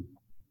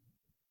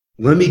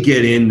let me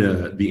get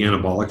into the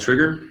anabolic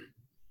trigger.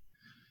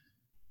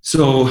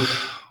 So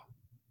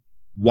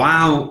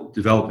while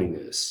developing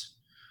this,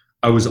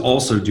 I was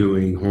also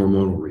doing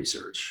hormonal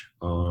research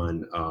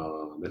on,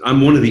 and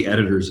I'm one of the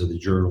editors of the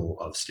Journal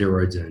of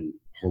Steroids and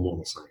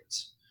Hormonal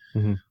Science,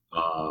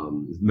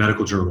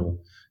 medical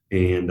journal.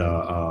 And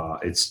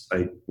it's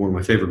one of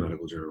my favorite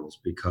medical journals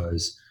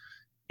because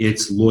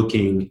it's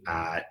looking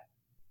at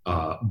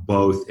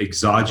both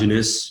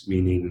exogenous,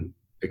 meaning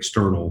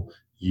external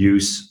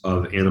use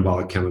of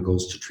anabolic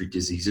chemicals to treat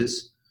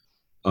diseases,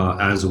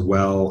 as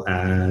well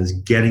as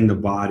getting the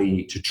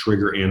body to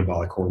trigger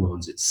anabolic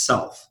hormones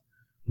itself.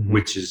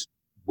 Which is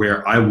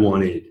where I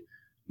wanted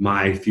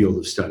my field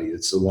of study.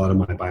 It's a lot of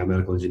my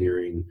biomedical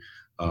engineering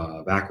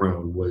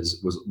background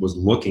was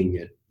looking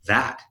at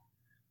that.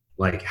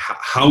 Like,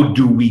 how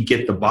do we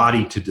get the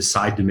body to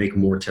decide to make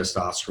more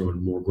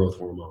testosterone, more growth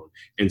hormone,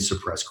 and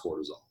suppress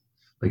cortisol?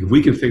 Like, if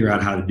we can figure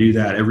out how to do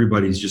that,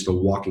 everybody's just a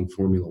walking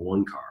Formula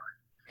One car.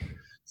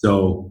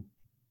 So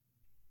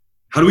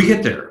how do we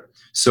get there?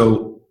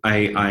 So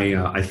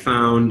I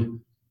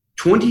found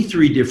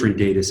 23 different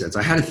data sets.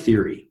 I had a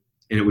theory.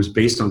 And it was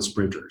based on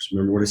sprinters.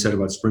 Remember what I said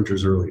about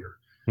sprinters earlier?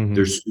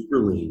 They're super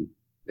lean.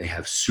 They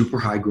have super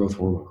high growth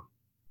hormone.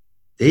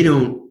 They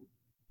don't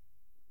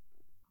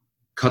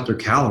cut their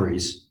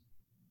calories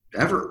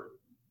ever.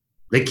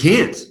 They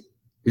can't.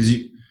 Because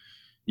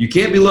you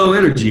can't be low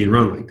energy and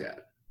run like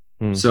that.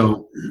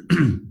 So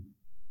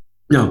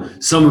now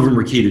some of them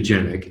are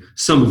ketogenic,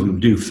 some of them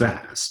do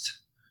fast,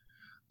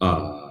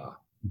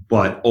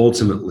 but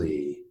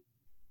ultimately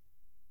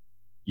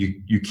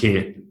you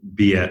can't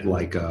be at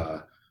like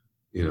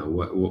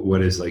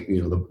what is like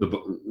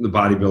the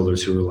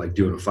bodybuilders who are like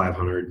doing a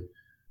 500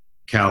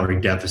 calorie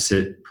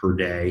deficit per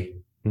day,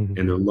 and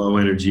they're low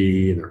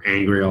energy and they're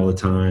angry all the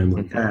time.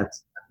 Like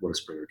that's what a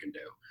sprinter can do.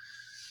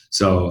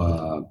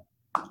 So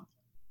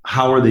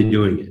how are they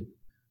doing it?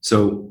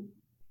 So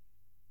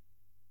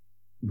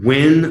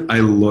when I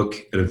look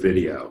at a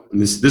video,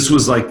 and this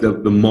was like the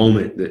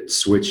moment that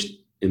switched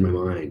in my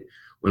mind.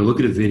 When I look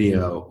at a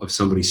video of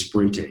somebody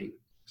sprinting,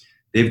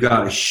 they've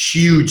got a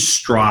huge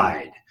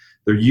stride.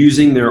 They're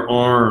using their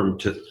arm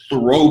to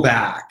throw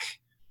back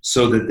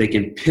so that they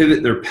can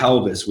pivot their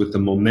pelvis with the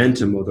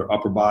momentum of their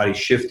upper body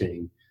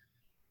shifting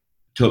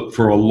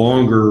for a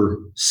longer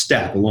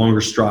step, a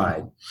longer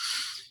stride.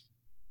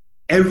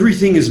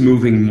 Everything is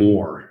moving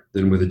more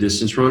than with a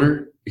distance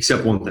runner,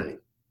 except one thing,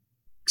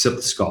 except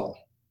the skull.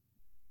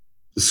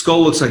 The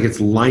skull looks like it's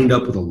lined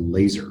up with a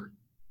laser.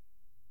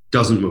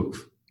 Doesn't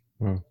move.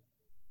 Wow.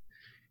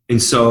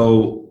 And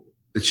so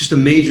it's just a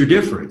major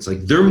difference.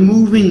 Like they're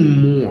moving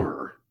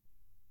more.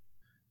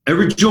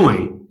 Every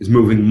joint is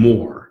moving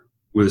more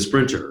with a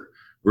sprinter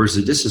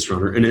versus a distance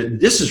runner. And a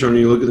distance runner,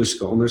 you look at their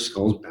skull and their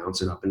skull's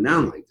bouncing up and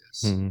down like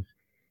this,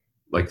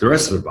 like the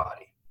rest of their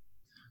body.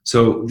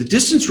 So the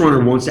distance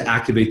runner wants to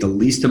activate the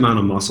least amount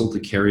of muscle to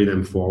carry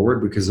them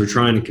forward because they're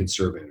trying to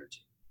conserve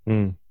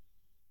energy.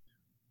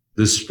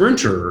 The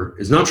sprinter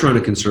is not trying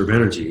to conserve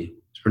energy.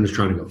 The sprinter's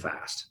trying to go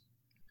fast.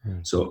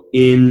 So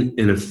in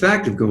an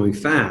effect of going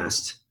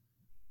fast,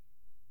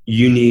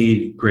 you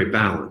need great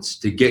balance.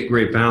 To get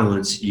great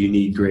balance, you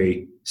need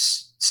great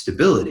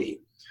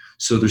stability.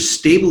 So there's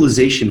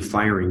stabilization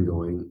firing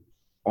going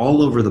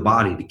all over the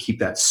body to keep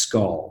that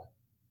skull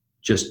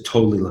just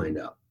totally lined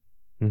up.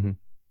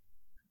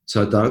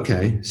 So I thought,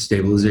 okay,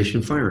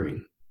 stabilization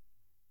firing.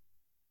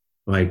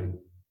 Like,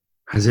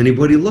 has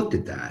anybody looked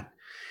at that?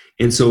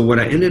 And so what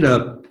I ended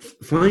up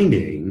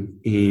finding,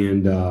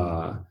 and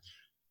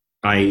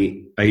I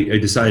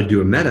decided to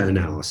do a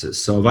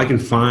meta-analysis. So if I can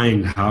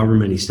find however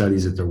many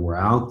studies that there were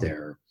out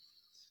there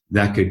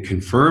that could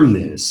confirm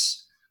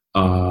this,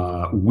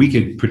 we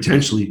could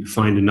potentially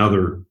find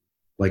another,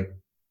 like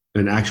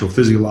an actual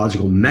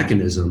physiological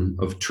mechanism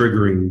of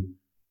triggering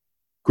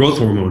growth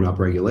hormone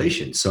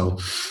upregulation. So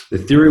the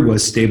theory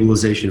was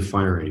stabilization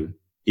firing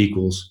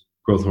equals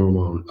growth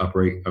hormone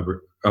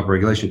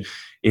upregulation.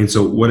 And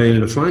so what I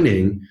ended up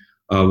finding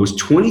was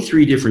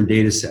 23 different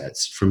data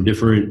sets from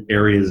different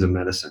areas of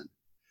medicine.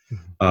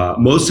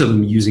 Most of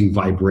them using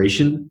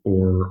vibration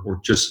or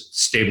just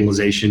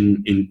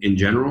stabilization in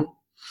general,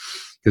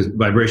 because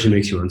vibration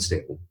makes you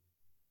unstable.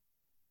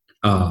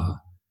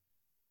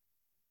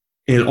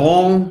 And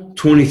all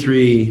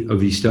 23 of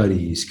these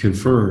studies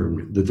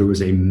confirmed that there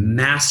was a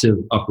massive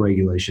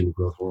upregulation of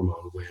growth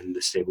hormone when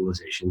the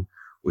stabilization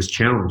was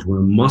challenged. When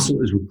a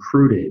muscle is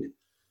recruited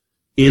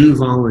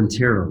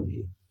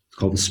involuntarily, it's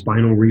called the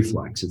spinal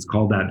reflex. It's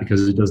called that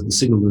because the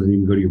signal doesn't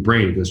even go to your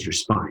brain, it goes to your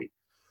spine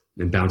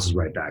and bounces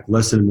right back.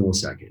 Less than a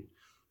millisecond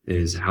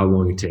is how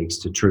long it takes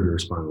to trigger a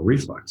spinal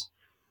reflex.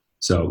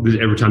 So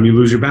every time you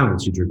lose your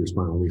balance, you trigger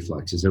spinal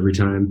reflexes. Every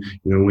time,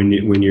 when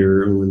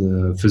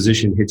the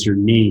physician hits your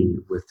knee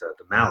with the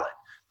mallet,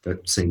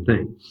 that same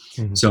thing.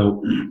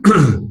 So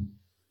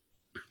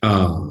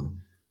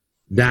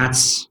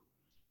that's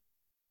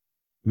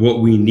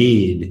what we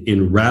need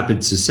in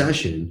rapid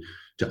succession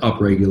to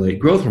upregulate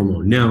growth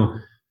hormone.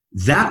 Now,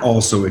 that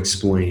also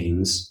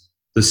explains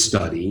the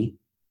study,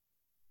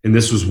 and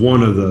this was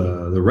one of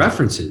the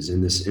references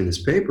in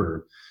this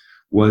paper,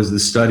 was the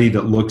study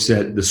that looks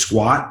at the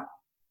squat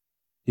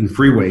in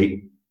free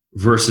weight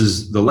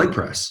versus the leg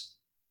press.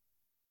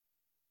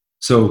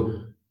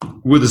 So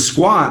with a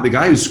squat, the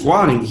guy who's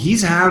squatting,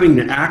 he's having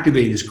to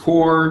activate his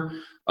core,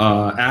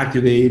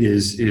 activate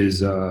his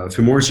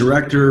femoris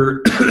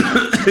erector,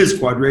 his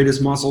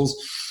quadratus muscles,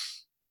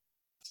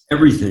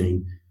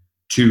 everything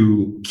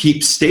to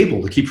keep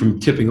stable, to keep from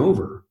tipping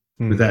over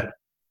with that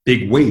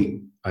big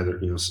weight.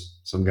 Either,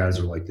 some guys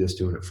are like this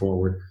doing it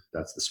forward.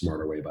 That's the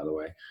smarter way, by the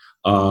way.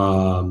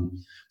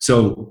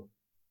 So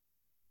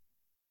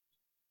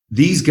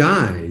these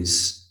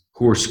guys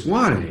who are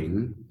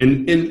squatting,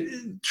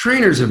 and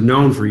trainers have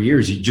known for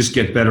years, you just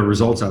get better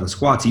results out of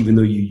squats, even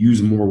though you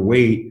use more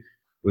weight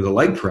with a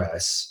leg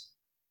press.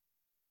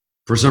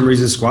 For some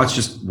reason, squats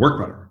just work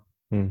better.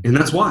 And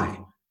that's why,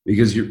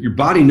 because your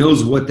body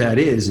knows what that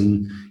is,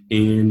 and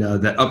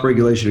that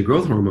upregulation of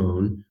growth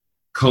hormone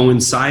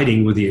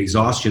coinciding with the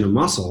exhaustion of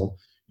muscle,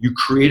 you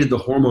created the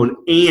hormone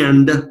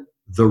and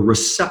the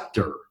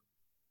receptor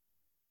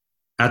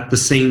at the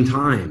same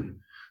time.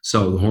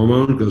 So the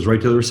hormone goes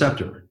right to the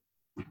receptor.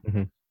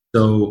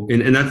 So,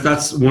 and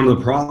that's one of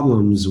the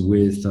problems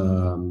with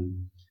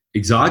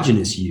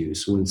exogenous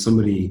use. When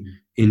somebody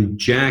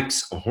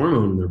injects a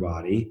hormone in their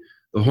body,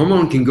 the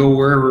hormone can go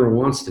wherever it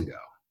wants to go.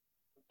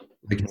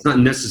 Like, it's not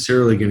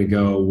necessarily going to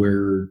go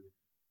where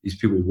these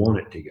people want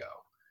it to go.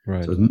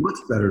 Right. So it's much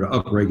better to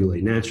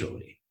upregulate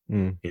naturally.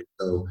 And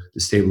so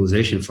the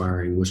stabilization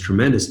firing was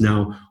tremendous.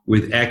 Now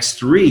with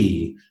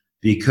X3,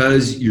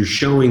 because you're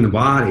showing the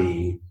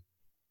body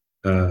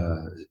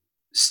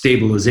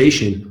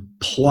stabilization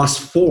plus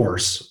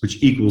force,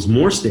 which equals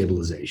more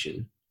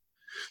stabilization.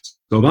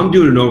 So if I'm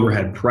doing an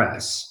overhead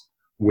press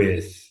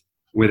with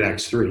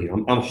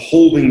X3, I'm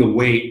holding the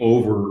weight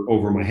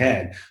over my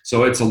head.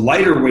 So it's a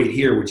lighter weight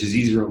here, which is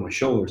easier on my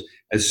shoulders.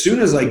 As soon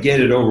as I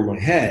get it over my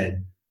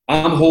head,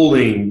 I'm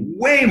holding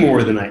way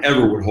more than I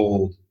ever would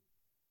hold.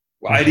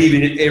 I'd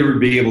even ever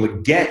be able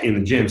to get in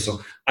the gym.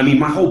 So, I mean,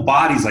 my whole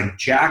body's like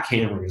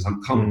jackhammering as I'm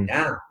coming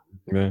down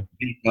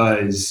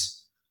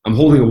because I'm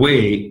holding a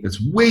weight that's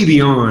way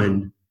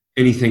beyond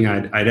anything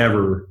I'd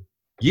ever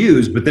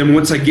use. But then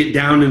once I get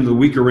down into the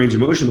weaker range of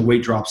motion, the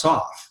weight drops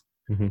off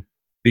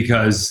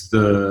because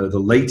the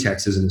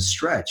latex isn't as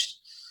stretched.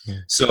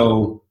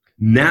 So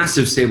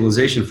massive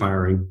stabilization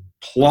firing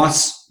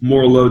plus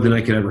more load than I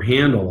could ever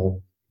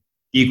handle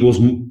equals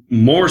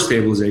more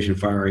stabilization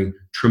firing,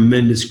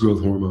 tremendous growth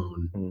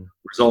hormone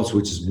results,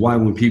 which is why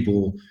when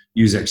people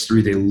use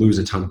X3, they lose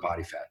a ton of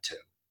body fat too.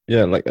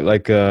 Yeah,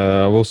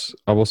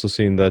 I've also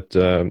seen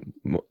that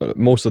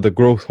most of the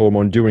growth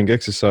hormone during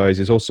exercise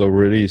is also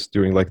released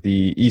during like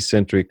the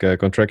eccentric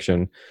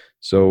contraction.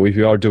 So if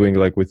you are doing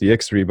like with the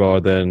X3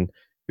 bar, then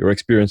you're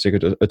experiencing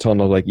a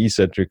ton of like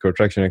eccentric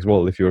contraction as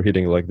well if you're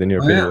hitting like the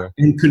near failure.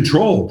 And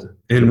controlled.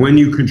 And when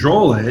you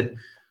control it,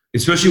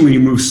 especially when you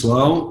move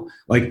slow,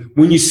 like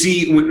when you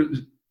see,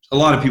 a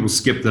lot of people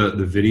skip the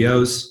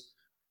videos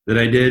that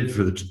I did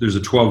there's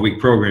a 12-week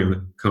program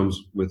that comes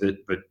with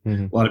it, but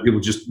a lot of people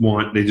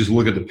they just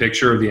look at the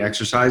picture of the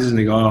exercises and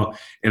they go, oh,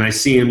 and I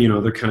see them,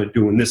 they're kind of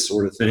doing this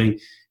sort of thing.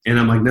 And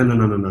I'm like, no.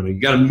 You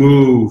got to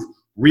move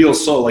real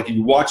slow. Like if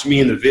you watch me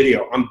in the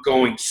video, I'm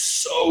going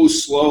so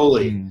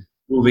slowly,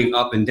 moving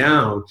up and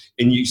down,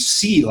 and you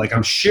see like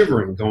I'm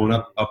shivering going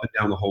up and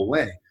down the whole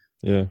way.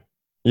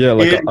 Yeah,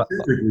 like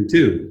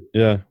too.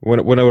 Yeah,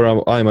 whenever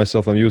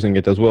I'm using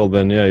it as well,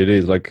 then it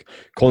is like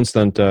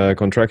constant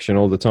contraction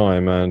all the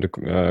time, and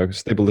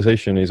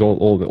stabilization is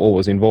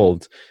always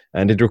involved,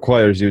 and it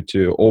requires you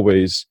to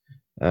always,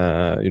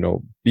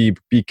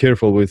 be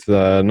careful with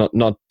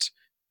not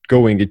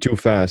going it too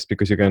fast,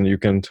 because you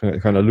can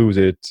kind of lose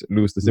the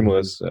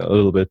stimulus a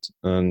little bit,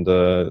 and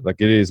like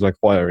it is like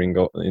firing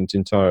into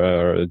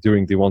entire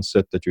during the one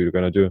set that you're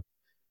gonna do.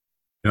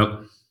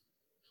 Yep.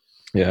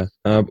 Yeah,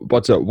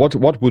 but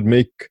what would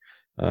make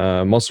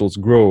muscles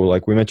grow?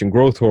 Like we mentioned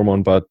growth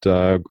hormone, but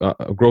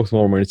growth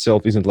hormone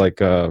itself isn't like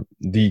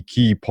the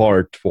key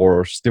part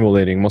for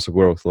stimulating muscle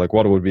growth. Like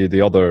what would be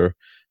the other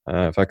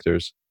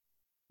factors?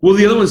 Well,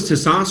 the other one's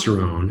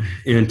testosterone,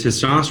 and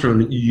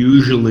testosterone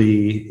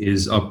usually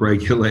is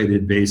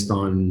upregulated based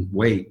on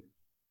weight.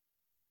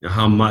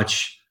 How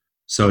much?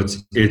 So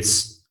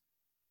it's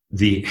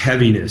the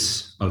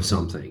heaviness of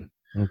something.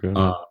 Okay.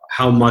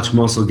 How much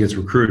muscle gets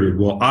recruited?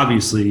 Well,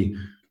 obviously,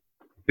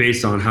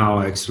 based on how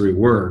X3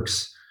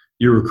 works,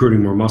 you're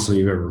recruiting more muscle than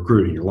you've ever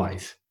recruited in your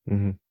life.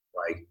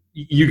 Like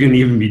you can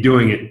even be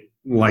doing it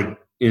like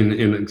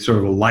in sort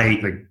of a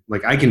light,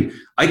 like I can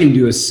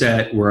do a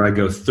set where I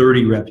go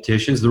 30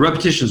 repetitions. The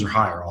repetitions are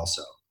higher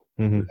also.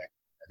 I think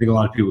a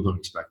lot of people don't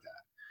expect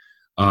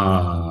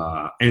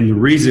that. And the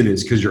reason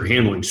is because you're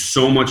handling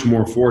so much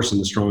more force in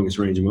the strongest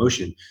range of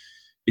motion.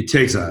 It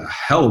takes a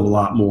hell of a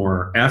lot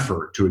more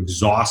effort to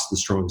exhaust the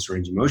strongest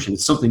range of motion.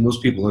 It's something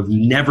most people have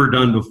never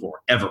done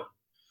before, ever.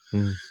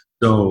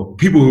 So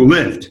people who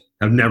lift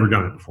have never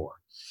done it before.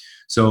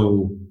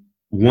 So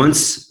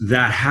once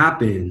that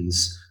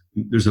happens,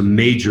 there's a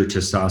major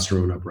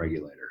testosterone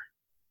upregulator,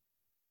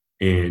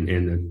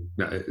 and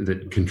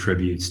that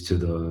contributes to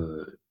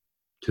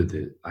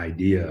the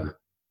idea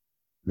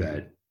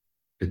that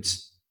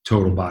it's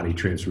total body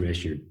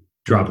transformation. You're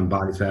dropping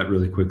body fat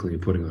really quickly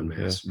and putting on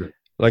mass. Yeah.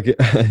 Like,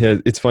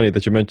 it's funny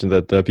that you mentioned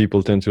that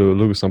people tend to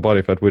lose some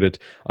body fat with it.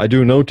 I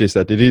do notice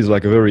that it is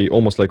like a very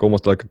almost like a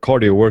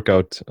cardio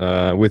workout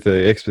with the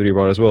X3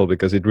 bar as well,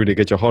 because it really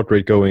gets your heart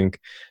rate going,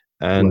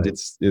 and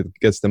it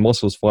gets the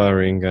muscles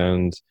firing,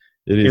 and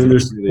it is. And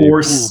there's really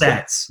 4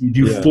 sets. You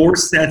do 4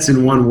 sets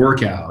in one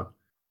workout,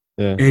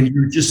 and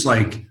you're just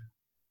like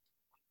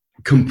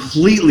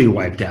completely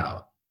wiped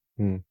out.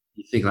 You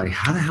think like,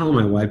 how the hell am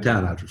I wiped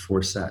out after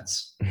 4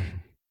 sets?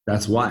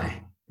 That's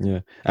why.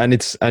 Yeah, and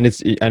it's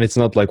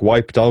not like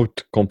wiped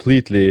out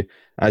completely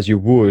as you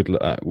would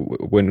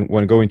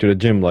when going to the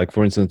gym. Like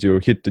for instance, you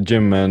hit the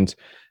gym and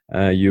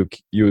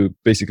you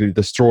basically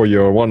destroy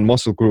your one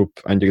muscle group,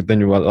 and then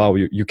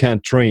you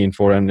can't train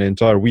for an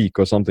entire week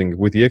or something.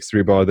 With the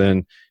X3 bar,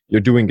 then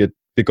you're doing it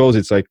because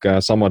it's like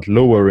somewhat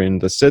lower in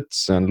the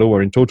sets and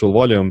lower in total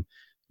volume.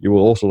 You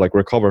will also like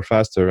recover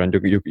faster, and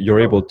you're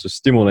able to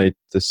stimulate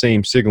the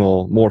same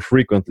signal more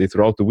frequently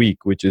throughout the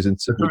week, which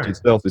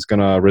itself is going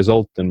to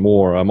result in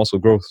more muscle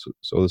growth,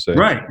 so to say.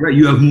 Right.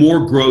 You have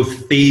more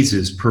growth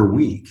phases per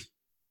week.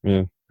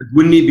 Yeah.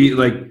 Wouldn't it be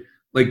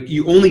like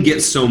you only get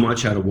so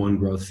much out of one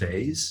growth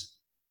phase?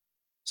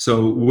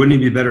 So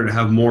wouldn't it be better to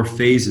have more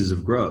phases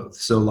of growth?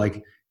 So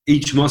like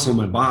each muscle in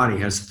my body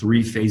has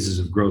 3 phases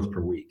of growth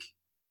per week,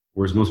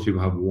 whereas most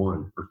people have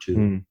 1 or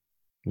 2.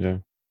 Yeah.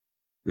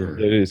 Yeah.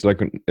 It is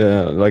like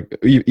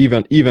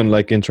even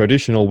like in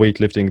traditional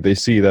weightlifting, they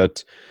see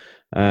that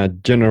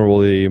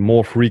generally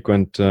more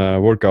frequent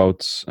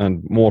workouts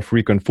and more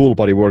frequent full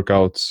body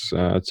workouts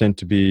tend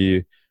to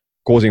be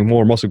causing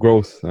more muscle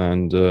growth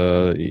and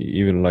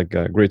even like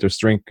greater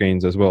strength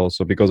gains as well.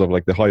 So because of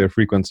like the higher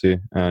frequency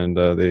and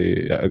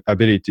the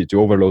ability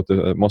to overload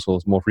the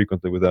muscles more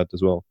frequently with that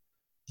as well.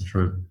 That's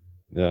right.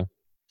 Yeah.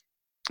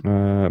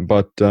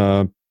 But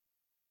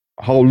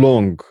how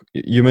long?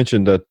 You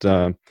mentioned that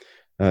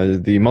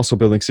the muscle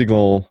building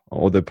signal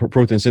or the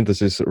protein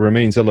synthesis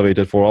remains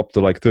elevated for up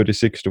to like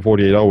 36 to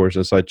 48 hours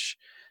as such.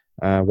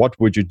 What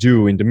would you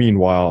do in the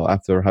meanwhile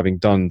after having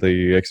done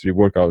the X3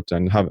 workout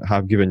and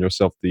have given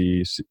yourself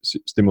the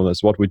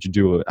stimulus? What would you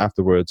do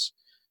afterwards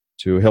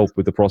to help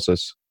with the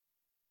process?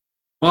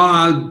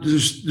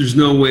 There's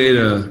no way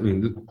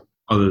to,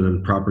 other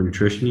than proper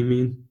nutrition, you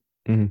mean?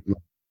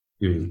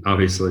 Mm-hmm.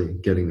 Obviously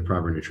getting the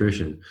proper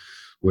nutrition,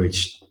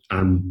 which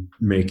I'm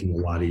making a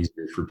lot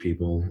easier for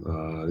people.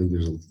 I think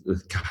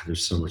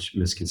there's so much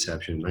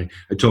misconception.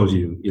 I told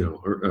you,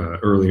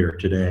 earlier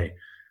today,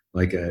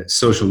 like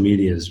social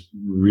media is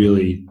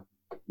really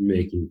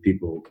making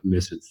people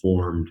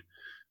misinformed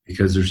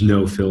because there's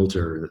no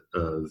filter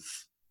of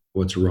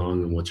what's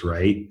wrong and what's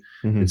right.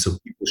 Mm-hmm. And so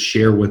people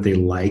share what they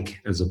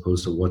like as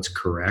opposed to what's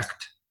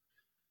correct.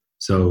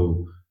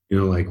 So,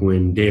 like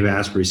when Dave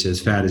Asprey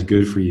says fat is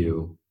good for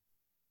you,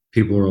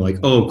 people are like,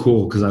 oh,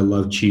 cool, because I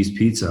love cheese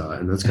pizza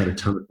and that's got a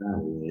ton of fat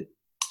in it.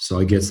 So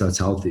I guess that's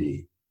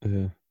healthy.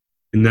 Yeah.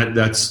 And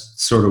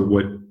that's sort of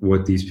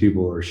what these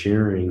people are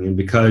sharing. And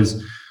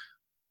because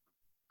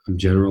I'm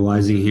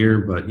generalizing here,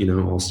 but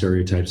all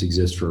stereotypes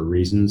exist for a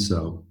reason.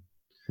 So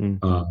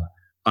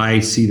I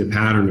see the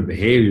pattern of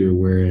behavior,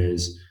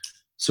 whereas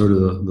sort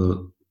of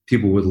the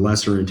people with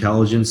lesser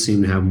intelligence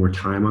seem to have more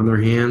time on their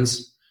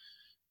hands,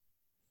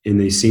 and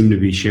they seem to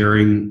be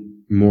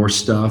sharing more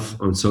stuff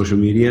on social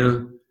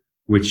media,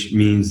 which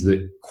means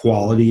the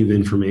quality of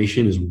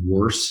information is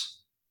worse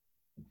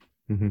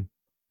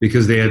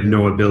because they have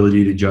no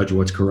ability to judge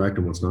what's correct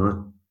and what's not.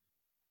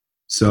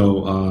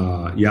 So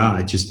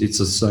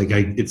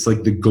it's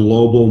like the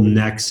global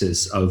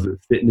nexus of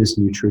fitness,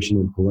 nutrition,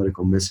 and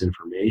political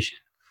misinformation.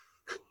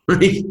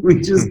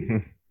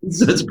 It's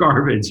such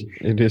garbage.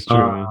 It is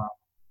true.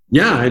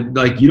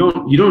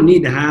 You don't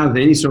need to have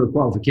any sort of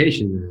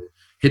qualification to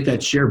hit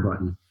that share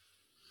button.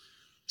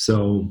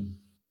 So,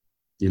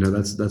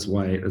 that's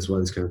why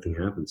this kind of thing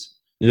happens.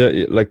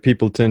 Yeah, like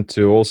people tend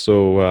to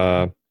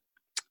also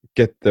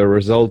get their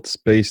results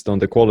based on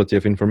the quality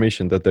of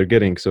information that they're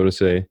getting, so to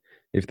say.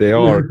 If they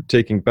are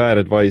taking bad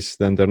advice,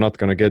 then they're not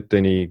going to get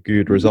any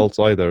good results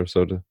either.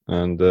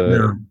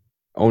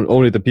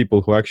 Only the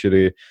people who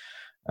actually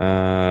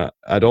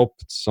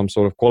adopt some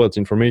sort of quality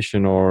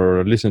information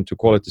or listen to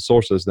quality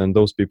sources, then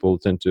those people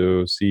tend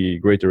to see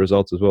greater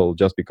results as well,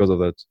 just because of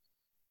that.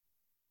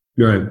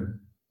 Right.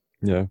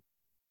 Yeah.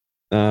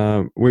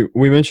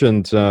 We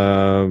mentioned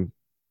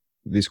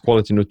this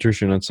quality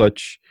nutrition and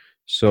such.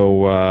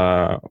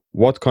 So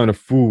what kind of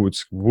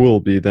foods will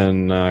be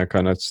then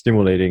kind of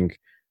stimulating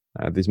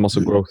this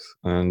muscle growth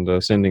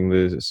and sending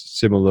the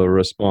similar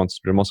response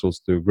to the muscles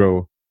to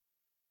grow?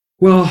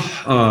 Well,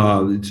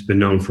 it's been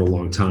known for a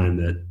long time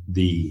that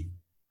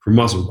for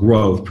muscle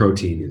growth,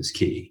 protein is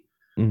key.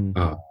 And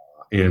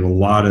a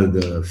lot of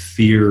the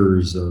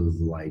fears of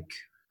like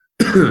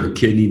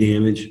kidney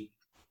damage,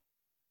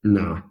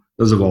 no,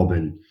 those have all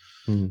been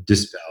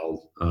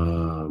dispelled.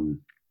 And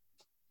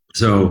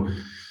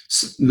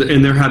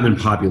there have been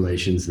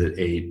populations that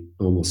ate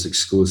almost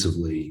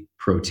exclusively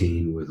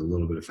protein with a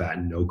little bit of fat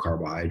and no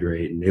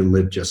carbohydrate, and they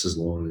lived just as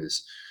long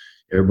as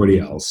everybody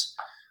else.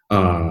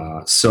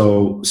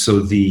 So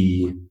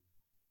the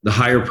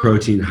higher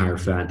protein, higher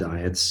fat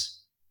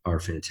diets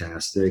are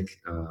fantastic.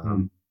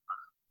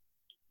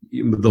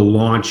 The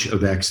launch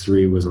of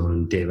X3 was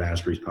on Dave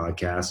Asprey's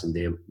podcast, and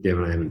Dave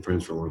and I have been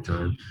friends for a long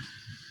time.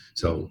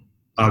 So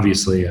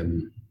obviously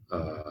I'm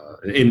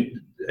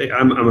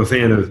a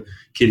fan of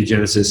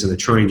ketogenesis, and I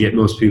try and get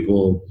most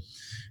people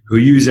who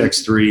use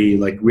X3,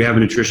 like we have a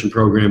nutrition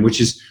program, which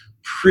is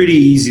pretty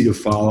easy to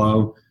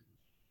follow.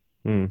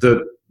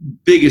 The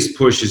biggest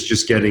push is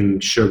just getting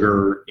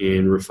sugar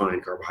and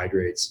refined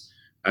carbohydrates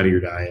out of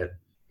your diet.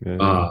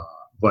 But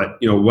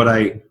what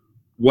I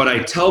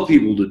tell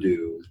people to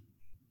do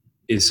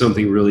is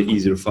something really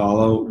easy to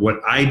follow. What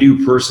I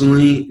do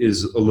personally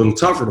is a little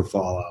tougher to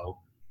follow,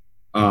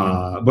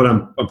 but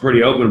I'm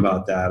pretty open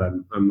about that.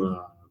 I'm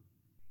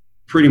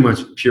pretty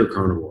much pure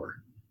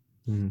carnivore.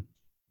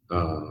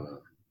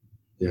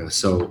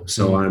 So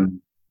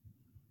I'm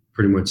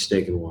pretty much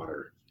steak and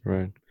water.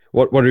 Right.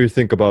 What do you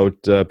think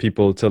about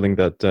people telling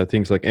that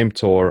things like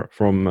mTOR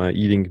from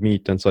eating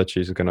meat and such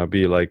is going to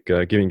be like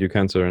giving you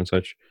cancer and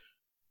such?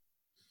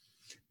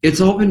 It's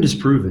all been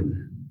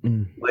disproven.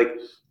 Like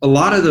a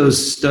lot of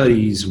those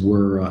studies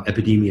were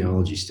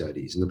epidemiology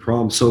studies, and the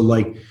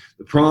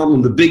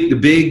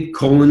big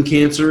colon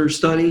cancer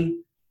study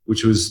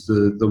which was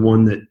the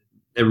one that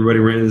everybody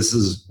ran. This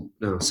is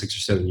 6 or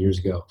 7 years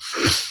ago,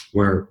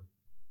 where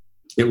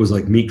it was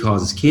like meat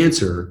causes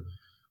cancer.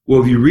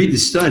 Well, if you read the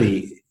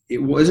study,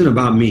 it wasn't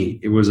about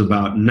meat. It was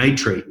about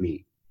nitrate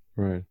meat.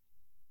 Right.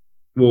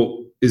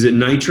 Well, is it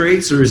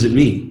nitrates or is it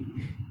meat?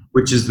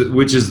 Which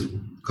is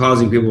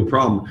causing people a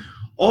problem.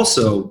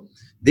 Also,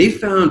 they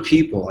found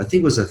people, I think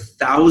it was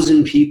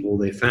 1,000 people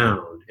they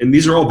found, and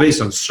these are all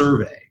based on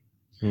survey,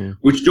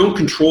 which don't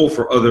control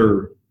for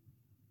other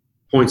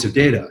points of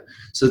data.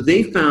 So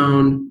they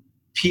found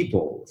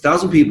people,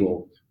 1,000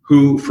 people,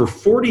 who for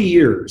 40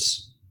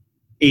 years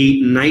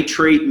ate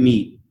nitrate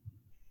meat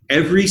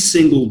every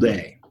single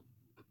day.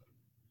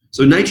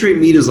 So nitrate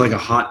meat is like a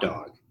hot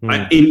dog.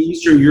 In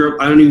Eastern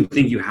Europe, I don't even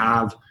think you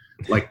have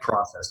like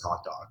processed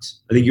hot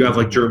dogs. I think you have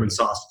like German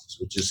sausages,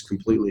 which is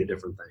completely a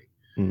different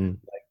thing.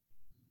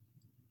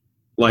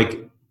 Like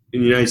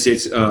in the United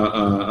States,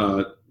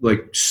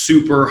 like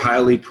super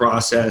highly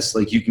processed,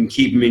 like you can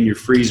keep them in your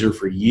freezer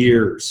for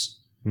years,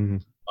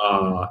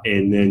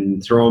 and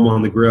then throw them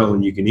on the grill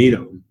and you can eat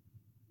them.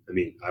 I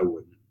mean, I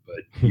wouldn't,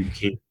 but you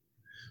can.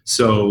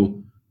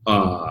 So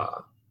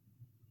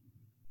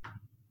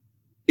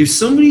if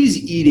somebody's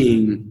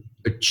eating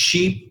a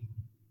cheap,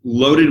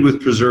 loaded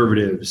with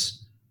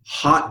preservatives,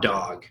 hot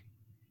dog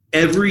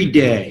every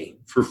day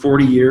for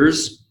 40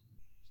 years,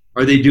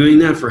 are they doing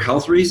that for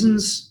health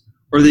reasons?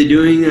 Or are they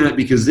doing that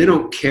because they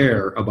don't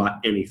care about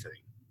anything?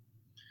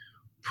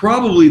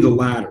 Probably the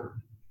latter.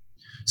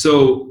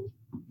 So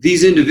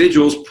these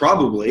individuals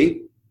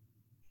probably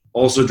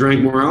also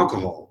drank more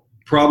alcohol,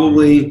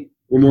 probably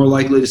were more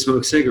likely to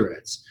smoke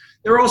cigarettes.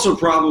 They're also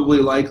probably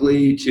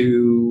likely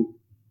to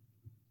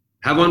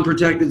have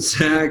unprotected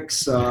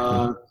sex,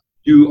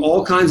 do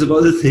all kinds of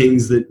other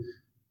things that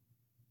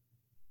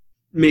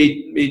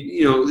made they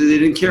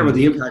didn't care about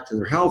the impact of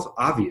their health,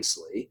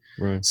 obviously.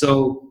 Right.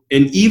 So,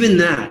 and even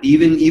that,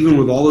 even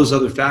with all those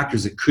other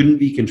factors that couldn't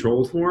be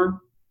controlled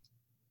for,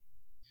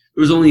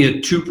 there was only a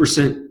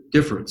 2%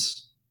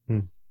 difference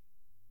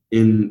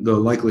in the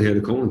likelihood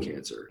of colon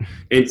cancer.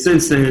 And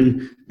since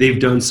then, they've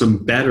done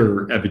some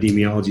better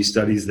epidemiology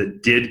studies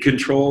that did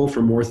control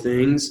for more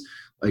things,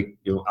 like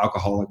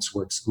alcoholics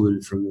were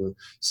excluded from the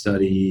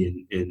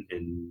study,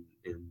 and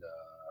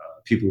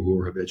people who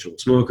were habitual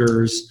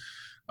smokers,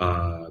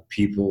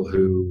 people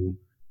who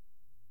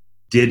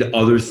did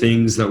other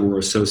things that were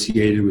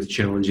associated with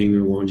challenging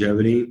their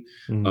longevity.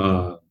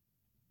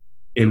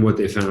 And what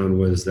they found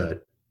was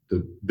that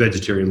the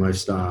vegetarian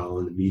lifestyle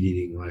and the meat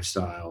eating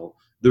lifestyle,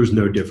 there was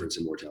no difference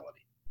in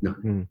mortality. None.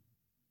 They're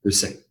the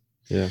same.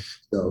 Yeah.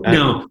 So and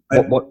now,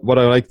 what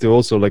I like to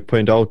also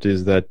point out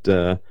is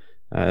that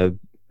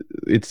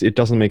it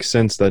doesn't make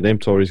sense that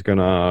mTOR is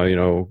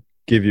gonna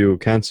give you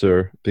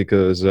cancer,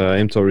 because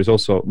mTOR is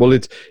also, well,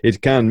 it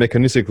can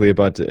mechanistically,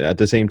 but at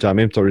the same time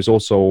mTOR is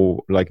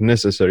also like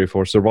necessary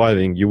for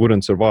surviving. You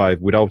wouldn't survive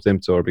without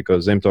mTOR,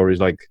 because mTOR is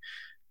like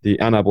the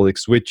anabolic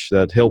switch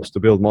that helps to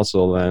build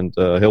muscle and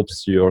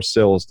helps your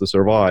cells to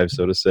survive,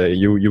 so to say.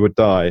 You would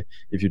die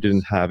if you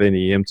didn't have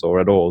any mTOR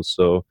at all.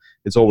 So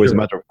it's always a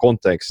matter of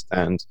context.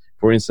 And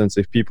for instance,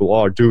 if people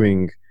are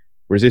doing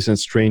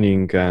resistance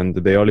training and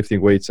they are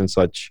lifting weights and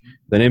such,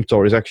 then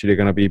mTOR is actually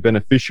going to be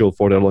beneficial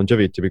for their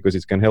longevity, because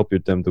it can help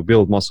them to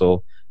build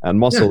muscle. And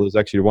muscle is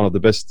actually one of the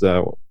best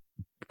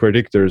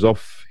predictors of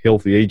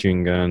healthy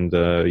aging and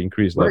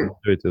increased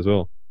longevity as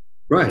well.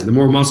 Right. The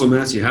more muscle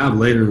mass you have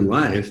later in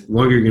life, the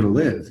longer you're going to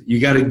live. You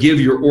got to give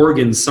your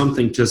organs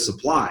something to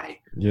supply.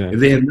 Yeah. If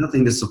they have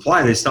nothing to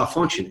supply, they stop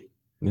functioning.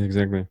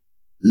 Exactly.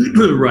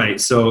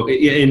 Right. So,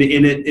 and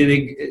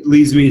it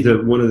leads me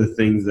to one of the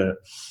things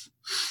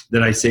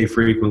that I say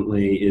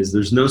frequently is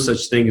there's no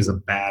such thing as a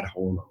bad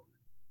hormone.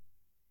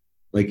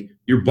 Like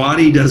your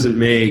body doesn't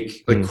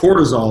make, like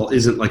cortisol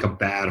isn't like a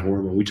bad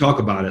hormone. We talk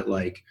about it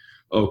like,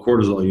 oh,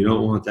 cortisol, you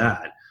don't want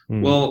that.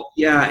 Well,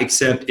 yeah,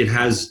 except it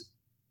has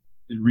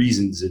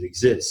reasons it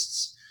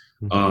exists.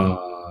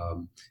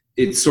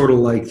 It's sort of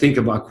like, think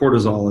about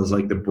cortisol as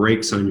like the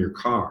brakes on your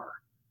car.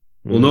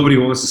 Well, nobody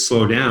wants to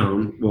slow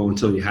down,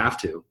 until you have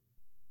to,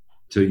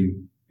 until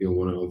you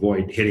want to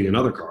avoid hitting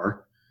another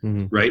car,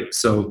 right?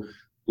 So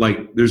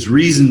like there's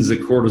reasons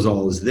that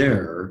cortisol is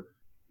there.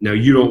 Now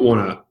you don't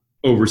want to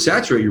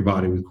oversaturate your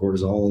body with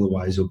cortisol,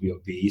 otherwise you'll be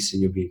obese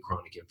and you'll be in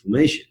chronic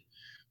inflammation.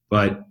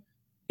 But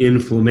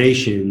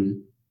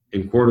inflammation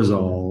and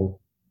cortisol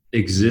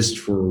exist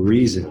for a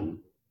reason.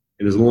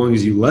 And as long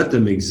as you let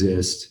them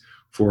exist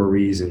for a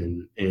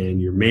reason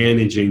and you're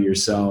managing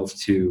yourself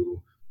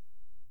to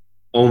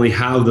only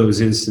have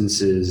those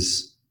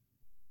instances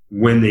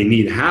when they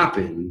need to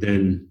happen,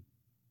 then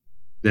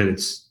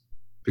it's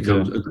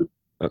becomes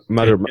a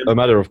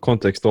matter of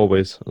context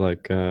always.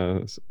 Like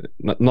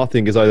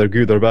nothing is either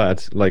good or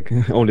bad, like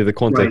only the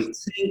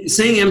context. Right.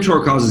 Saying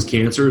mTOR causes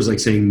cancer is like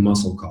saying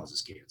muscle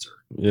causes cancer.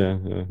 Yeah,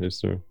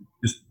 it's true.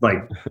 Just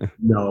like,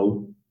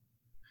 no.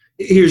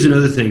 Here's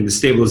another thing. The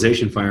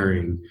stabilization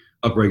firing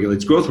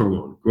upregulates growth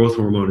hormone. Growth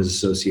hormone is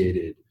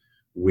associated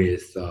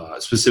with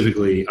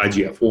specifically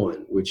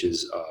IGF-1, which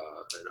is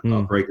an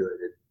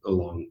upregulated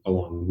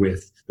along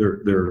with their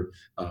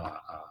kind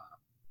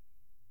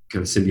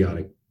of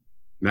symbiotic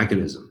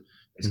mechanism.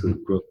 Basically,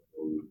 growth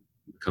hormone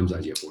becomes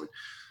IGF-1.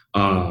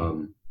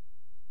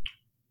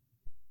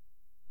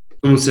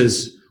 Someone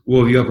says,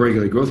 well, if you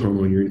upregulate growth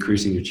hormone, you're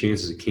increasing your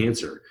chances of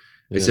cancer.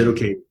 I said,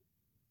 okay,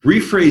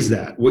 rephrase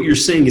that. What you're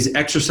saying is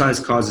exercise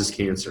causes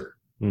cancer.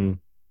 Is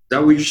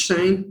that what you're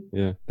saying?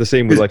 Yeah. The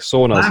same with like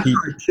saunas. Last time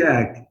I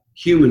checked,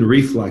 human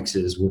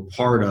reflexes were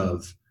part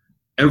of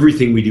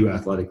everything we do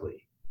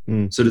athletically.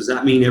 So does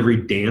that mean every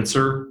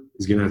dancer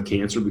is going to have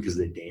cancer because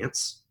they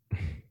dance?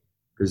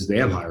 Because they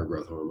have higher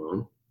growth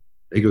hormone.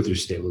 They go through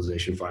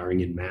stabilization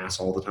firing in mass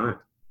all the time.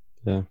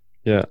 Yeah.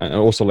 Yeah. And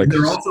also like... And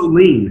they're also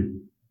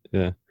lean.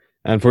 Yeah.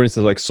 And for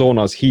instance, like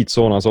saunas, heat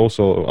saunas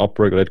also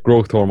upregulate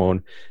growth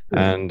hormone.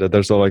 And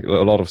there's a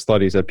lot of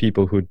studies that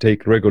people who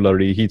take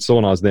regularly heat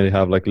saunas, they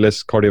have like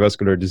less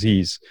cardiovascular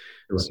disease.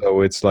 Right.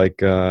 So it's like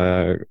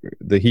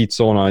the heat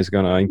sauna is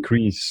going to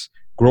increase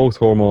growth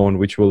hormone,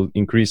 which will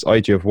increase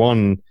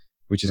IGF-1,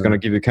 which is going to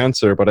give you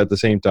cancer, but at the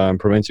same time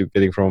prevents you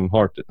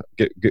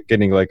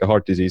getting like a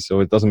heart disease. So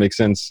it doesn't make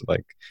sense.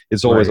 Like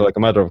it's always like a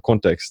matter of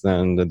context,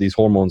 and these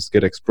hormones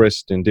get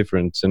expressed in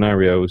different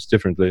scenarios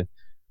differently.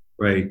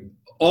 Right.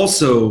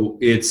 Also,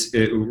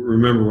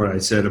 remember what I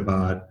said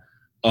about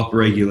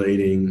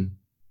upregulating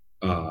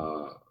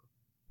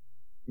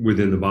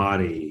within the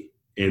body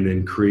and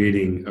then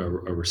creating a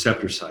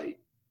receptor site.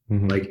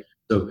 Like,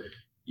 so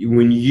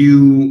when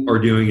you are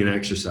doing an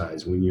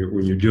exercise, when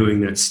you're doing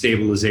that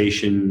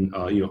stabilization,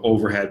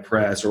 overhead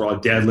press or a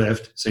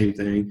deadlift, same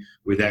thing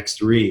with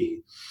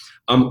X3,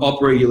 I'm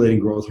upregulating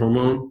growth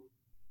hormone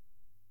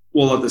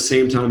while at the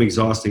same time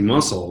exhausting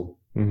muscle,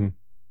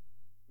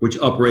 which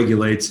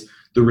upregulates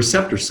the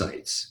receptor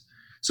sites.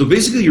 So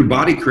basically your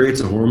body creates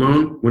a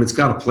hormone when it's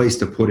got a place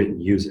to put it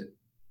and use it.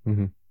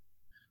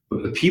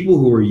 But the people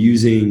who are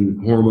using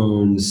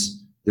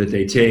hormones that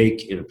they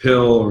take in a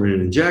pill or in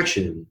an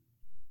injection,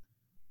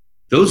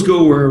 those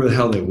go wherever the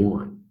hell they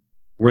want,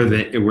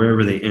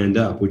 wherever they end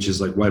up, which is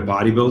like why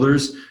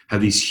bodybuilders have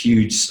these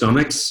huge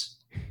stomachs.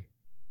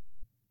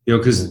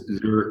 Because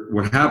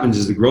what happens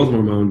is the growth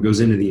hormone goes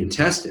into the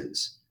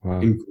intestines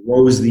and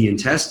grows the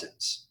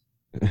intestines.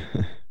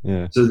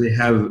 So they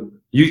have,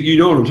 you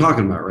know what I'm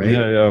talking about, right?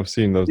 Yeah, I've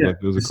seen those. Like,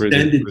 those are crazy.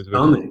 Extended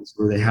stomachs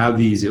where they have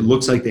these. It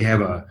looks like they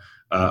have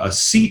a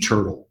sea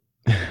turtle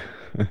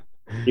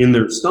in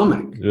their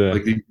stomach,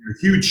 like a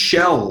huge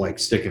shell like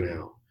sticking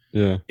out.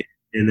 Yeah.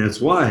 And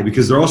that's why,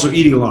 because they're also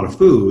eating a lot of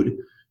food.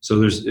 So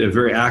there's a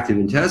very active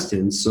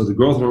intestines. So the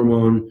growth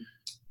hormone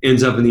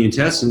ends up in the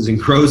intestines and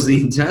grows the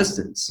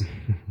intestines.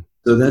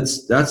 So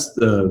that's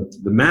the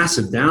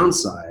massive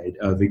downside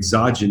of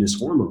exogenous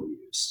hormone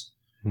use.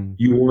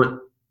 You want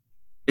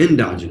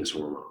endogenous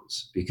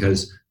hormones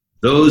because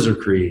those are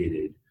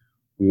created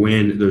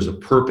when there's a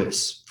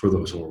purpose for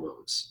those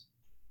hormones.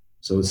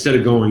 So instead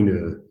of going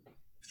to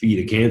feed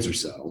a cancer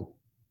cell,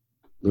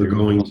 they're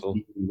going to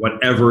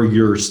whatever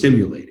you're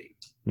stimulating.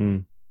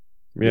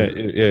 Yeah,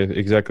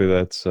 exactly.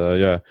 That's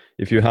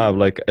if you have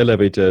like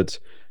elevated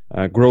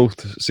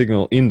growth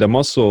signal in the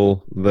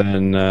muscle,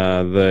 then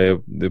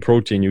the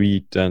protein you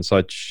eat and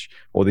such,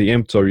 or the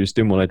mTOR you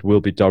stimulate,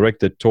 will be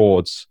directed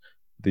towards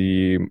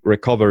the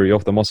recovery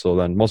of the muscle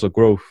and muscle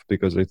growth,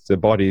 because it's the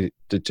body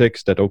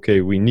detects that,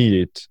 okay, we need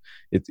it.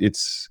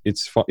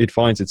 It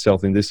finds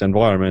itself in this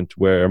environment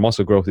where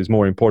muscle growth is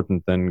more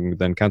important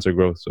than cancer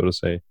growth, so to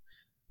say.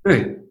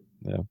 Right.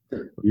 Yeah.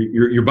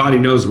 Your body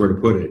knows where to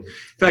put it. In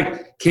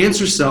fact,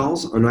 cancer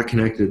cells are not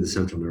connected to the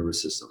central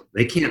nervous system.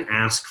 They can't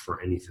ask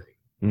for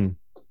anything.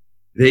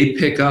 They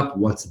pick up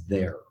what's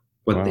there,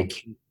 but they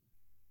can't.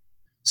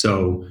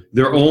 So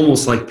they're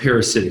almost like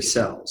parasitic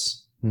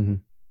cells.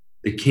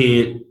 They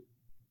can't,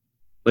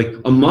 like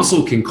a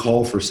muscle can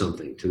call for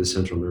something to the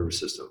central nervous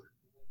system.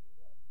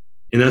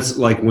 And that's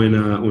like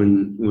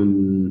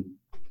when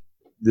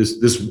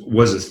this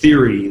was a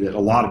theory that a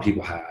lot of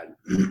people had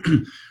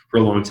for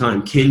a long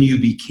time. Can you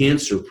be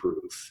cancer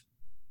proof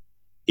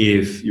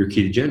if you're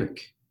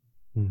ketogenic?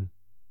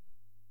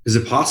 Is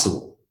it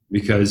possible?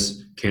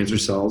 Because cancer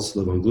cells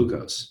live on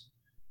glucose.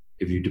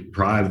 If you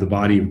deprive the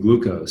body of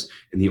glucose,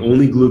 and the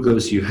only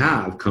glucose you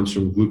have comes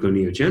from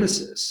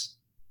gluconeogenesis,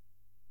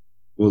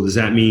 well, does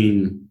that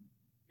mean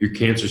your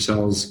cancer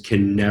cells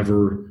can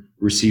never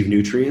receive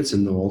nutrients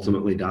and they'll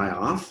ultimately die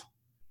off?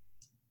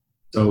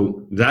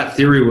 So that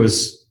theory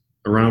was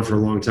around for a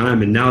long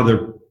time, and now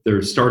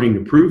they're starting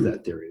to prove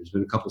that theory. There's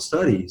been a couple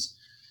studies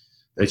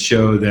that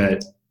show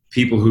that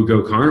people who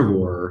go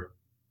carnivore,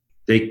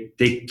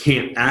 they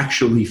can't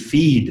actually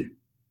feed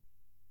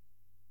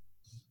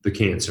the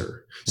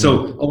cancer.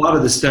 So a lot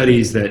of the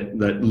studies that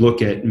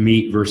look at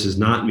meat versus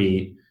not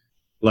meat,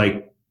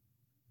 like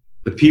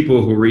the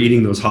people who were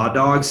eating those hot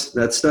dogs,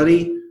 that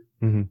study,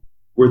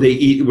 where they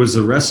eat, was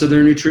the rest of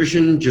their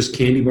nutrition just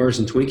candy bars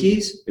and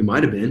Twinkies? It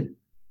might have been,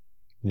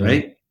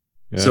 right?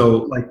 Yeah. So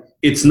like,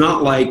 it's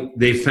not like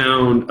they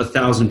found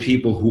 1,000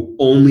 people who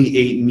only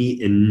ate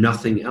meat and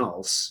nothing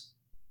else.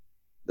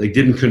 They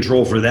didn't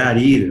control for that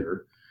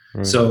either.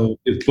 Right. So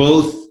if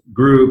both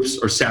groups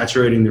are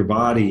saturating their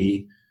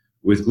body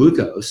with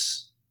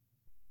glucose,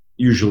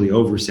 usually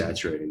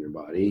oversaturating their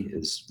body,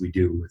 as we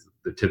do with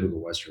the typical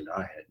Western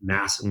diet,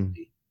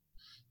 massively,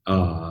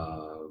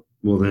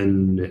 well,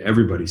 then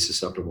everybody's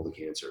susceptible to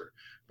cancer.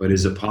 But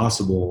is it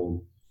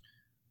possible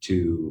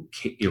to,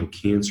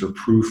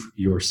 cancer-proof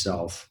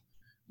yourself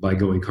by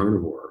going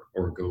carnivore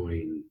or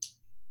going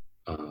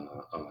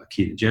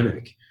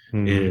ketogenic?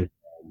 And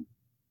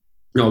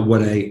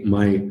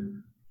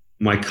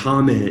my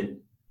comment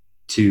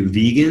to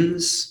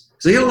vegans,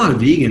 because I get a lot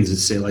of vegans that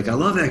say, like, I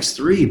love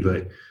X3,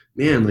 but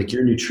man, like,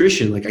 your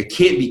nutrition, like, I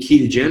can't be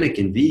ketogenic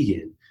and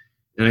vegan.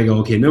 And I go,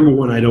 okay, number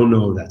one, I don't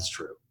know if that's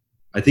true.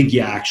 I think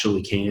you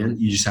actually can.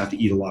 You just have to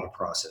eat a lot of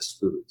processed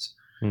foods.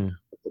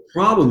 The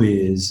problem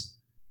is,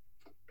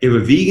 if a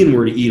vegan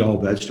were to eat all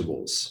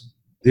vegetables,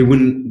 they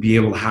wouldn't be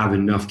able to have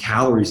enough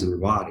calories in their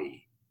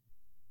body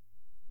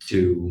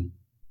to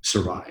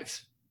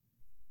survive.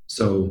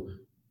 So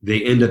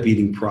they end up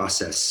eating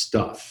processed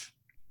stuff.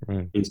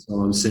 Right. And so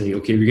I'm saying,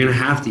 okay, you're going to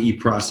have to eat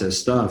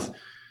processed stuff.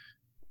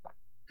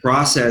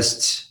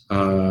 Processed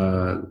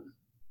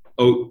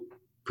oat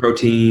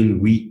protein,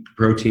 wheat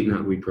protein,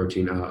 not wheat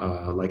protein,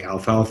 like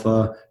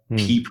alfalfa,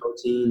 pea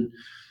protein.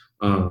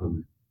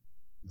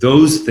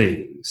 Those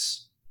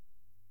things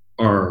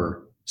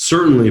are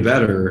certainly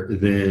better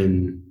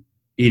than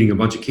eating a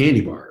bunch of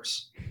candy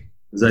bars.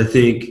 Because I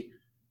think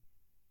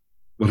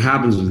what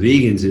happens with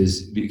vegans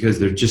is, because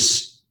they're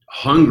just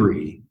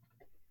hungry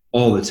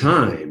all the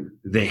time,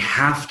 they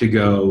have to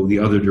go the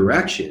other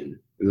direction.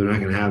 They're not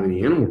going to have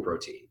any animal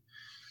protein.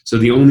 So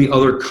the only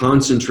other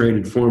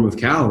concentrated form of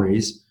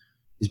calories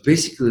is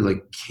basically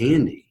like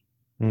candy.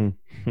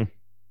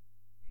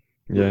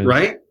 Yeah.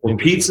 Right? Or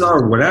pizza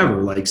or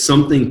whatever, like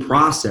something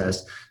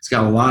processed. It's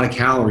got a lot of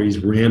calories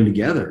rammed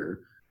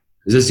together.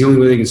 Because that's the only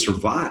way they can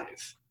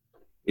survive.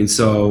 And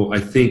so I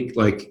think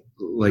like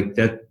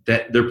that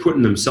they're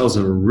putting themselves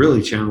in a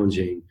really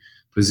challenging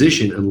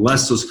position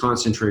unless those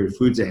concentrated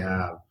foods they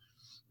have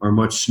are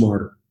much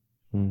smarter.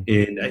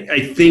 And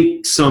I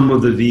think some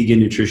of the vegan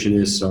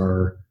nutritionists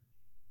are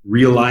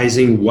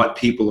realizing what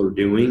people are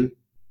doing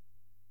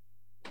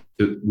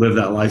to live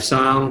that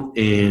lifestyle,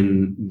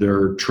 and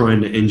they're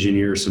trying to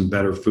engineer some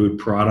better food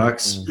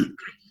products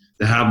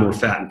that have more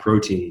fat and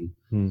protein.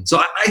 So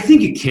I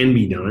think it can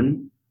be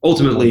done.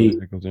 Ultimately,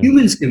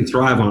 humans can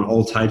thrive on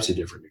all types of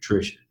different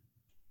nutrition.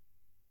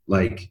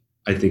 Like,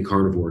 I think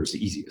carnivore is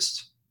the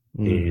easiest.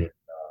 And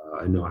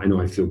I know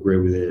I feel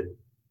great with it.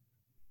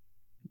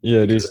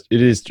 Yeah, it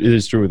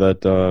is true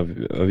that a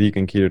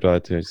vegan keto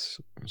diet is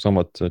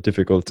somewhat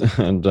difficult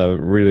and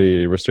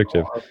really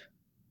restrictive.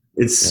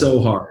 It's so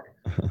hard,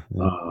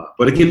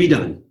 but it can be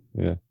done.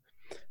 Yeah,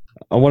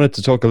 I wanted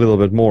to talk a little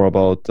bit more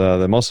about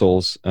the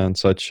muscles and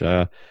such.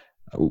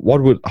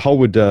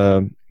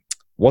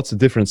 What's the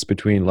difference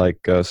between like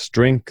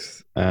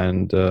strength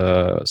and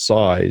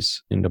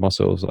size in the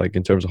muscles, like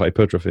in terms of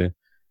hypertrophy?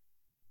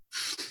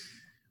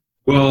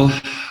 Well,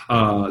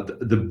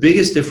 the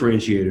biggest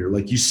differentiator,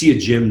 like you see a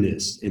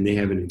gymnast and they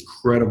have an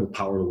incredible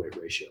power to weight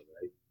ratio,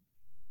 right?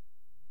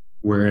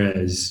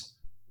 Whereas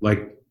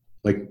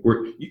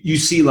you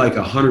see like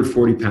a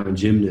 140-pound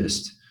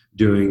gymnast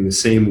doing the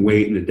same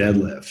weight in a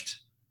deadlift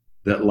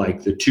that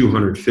like the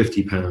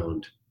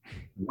 250-pound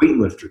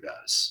weightlifter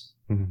does.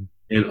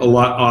 And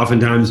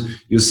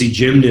oftentimes you'll see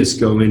gymnasts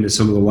go into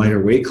some of the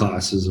lighter weight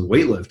classes of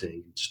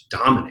weightlifting and just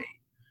dominate.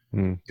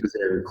 Because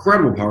they're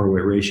incredible power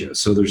weight ratio.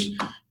 So there's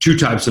two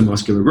types of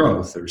muscular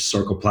growth. There's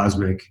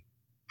sarcoplasmic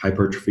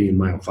hypertrophy and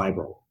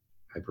myofibril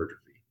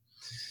hypertrophy.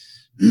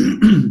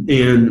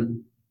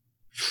 And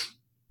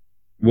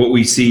what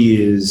we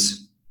see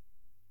is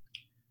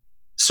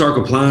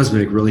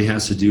sarcoplasmic really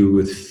has to do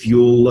with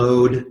fuel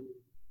load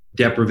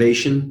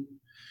deprivation.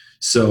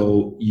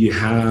 So you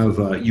have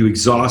you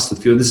exhaust the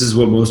fuel. This is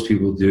what most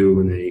people do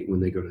when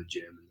they go to the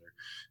gym.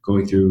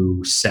 Going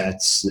through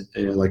sets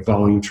like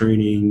volume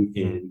training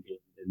and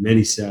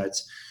many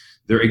sets,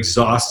 they're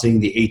exhausting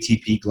the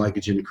ATP,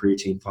 glycogen, and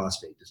creatine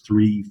phosphate, the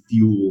three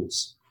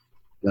fuels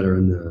that are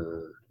in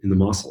the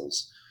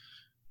muscles.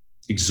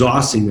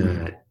 Exhausting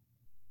that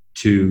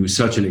to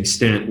such an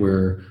extent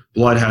where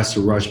blood has to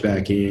rush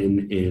back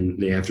in, and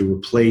they have to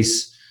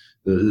replace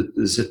the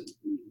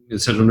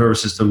central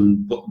nervous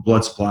system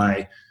blood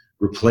supply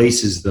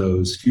replaces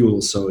those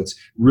fuels. So it's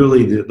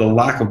really the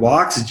lack of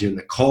oxygen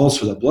that calls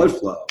for that blood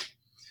flow.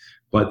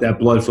 But that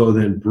blood flow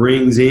then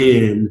brings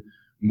in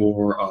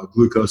more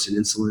glucose and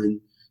insulin,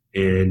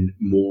 and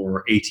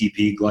more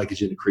ATP,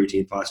 glycogen, and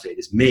creatine phosphate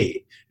is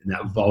made, and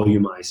that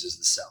volumizes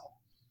the cell.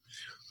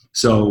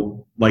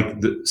 So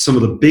like some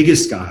of the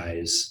biggest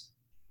guys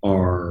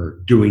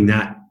are doing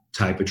that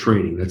type of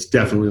training. That's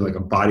definitely like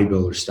a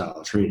bodybuilder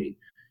style training.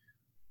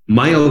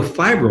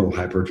 Myofibril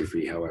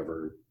hypertrophy,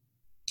 however,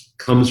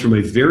 comes from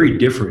a very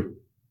different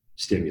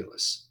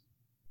stimulus.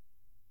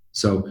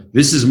 So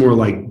this is more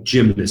like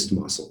gymnast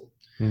muscle.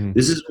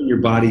 This is when your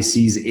body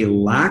sees a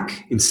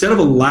lack, instead of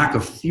a lack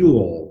of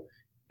fuel,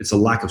 it's a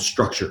lack of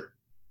structure.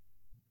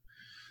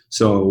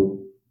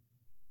 So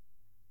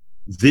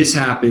This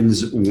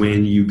happens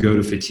when you go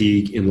to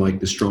fatigue in like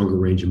the stronger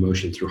range of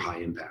motion through high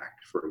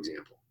impact, for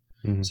example.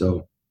 Mm-hmm.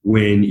 So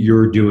when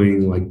you're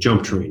doing like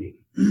jump training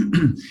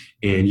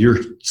and you're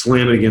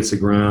slamming against the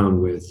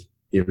ground with,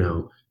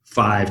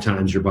 5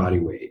 times your body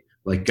weight,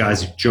 like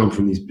guys who jump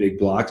from these big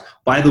blocks.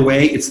 By the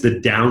way, it's the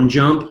down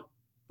jump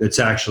that's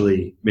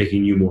actually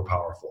making you more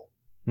powerful.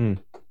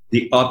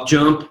 The up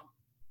jump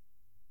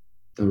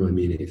doesn't really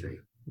mean anything.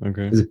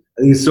 Okay. I think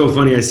it's so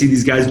funny. I see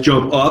these guys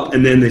jump up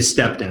and then they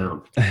step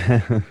down.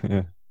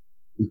 Yeah.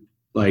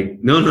 Like,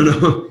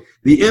 no.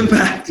 The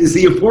impact is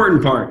the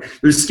important part.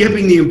 They're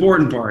skipping the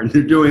important part and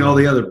they're doing all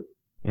the other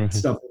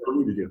stuff they don't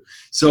need to do.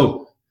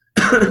 So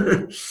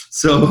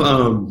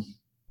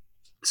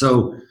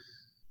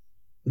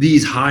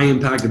these high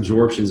impact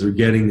absorptions are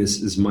getting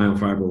this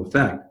myofibril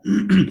effect.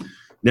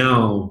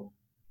 Now,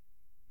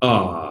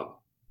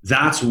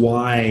 that's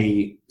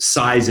why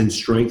size and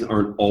strength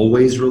aren't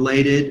always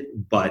related,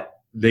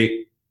 but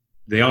they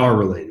are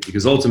related,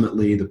 because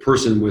ultimately the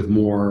person with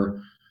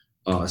more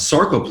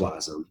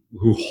sarcoplasm,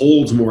 who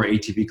holds more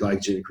ATP,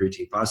 glycogen, and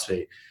creatine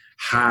phosphate,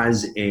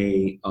 has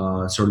a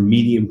sort of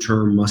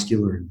medium-term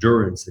muscular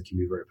endurance that can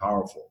be very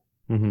powerful.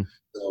 Mm-hmm.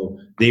 So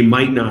they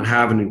might not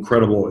have an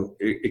incredible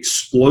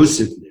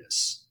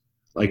explosiveness.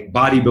 Like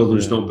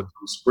bodybuilders don't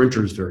become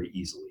sprinters very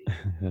easily.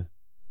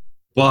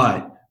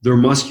 But their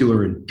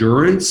muscular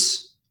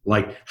endurance,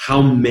 like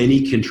how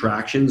many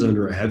contractions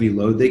under a heavy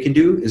load they can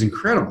do, is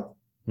incredible.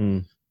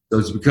 So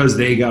it's because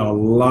they got a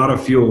lot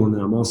of fuel in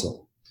that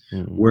muscle.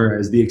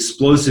 Whereas the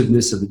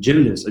explosiveness of a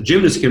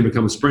gymnast can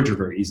become a sprinter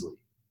very easily.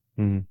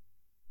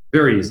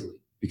 Very easily,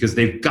 because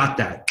they've got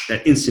that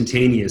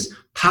instantaneous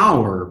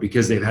power,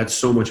 because they've had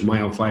so much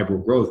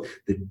myofibril growth,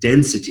 the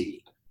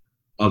density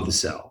of the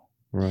cell.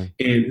 Right.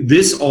 And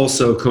this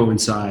also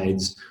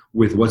coincides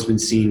with what's been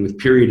seen with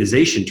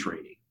periodization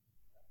training.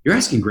 You're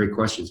asking great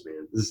questions,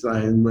 man.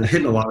 I'm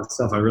hitting a lot of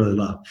stuff I really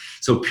love.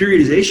 So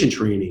periodization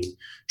training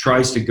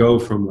tries to go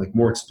from like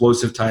more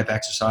explosive type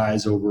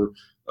exercise over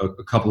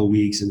a couple of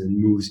weeks and then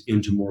moves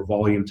into more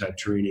volume type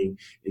training.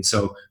 And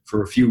so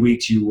for a few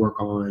weeks you work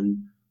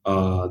on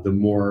the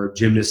more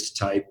gymnast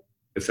type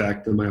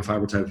effect, the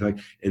myofibril type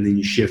effect, and then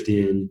you shift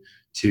in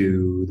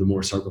to the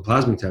more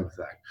sarcoplasmic type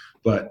effect.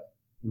 But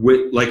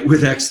with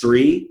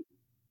X3,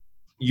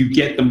 you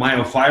get the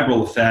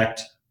myofibril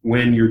effect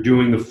when you're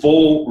doing the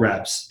full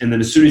reps, and then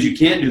as soon as you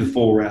can't do the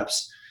full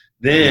reps,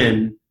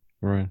 then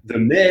the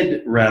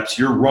mid reps,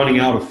 you're running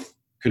out of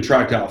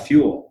contractile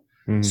fuel.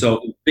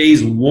 So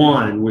phase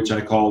 1, which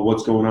I call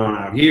what's going on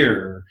out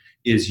here,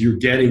 is you're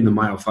getting the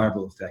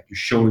myofibril effect. You're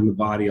showing the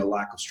body a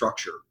lack of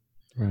structure.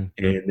 And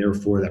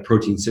therefore that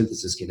protein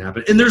synthesis can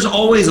happen. And there's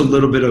always a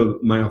little bit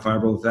of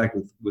myofibril effect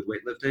with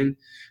weightlifting,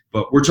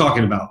 but we're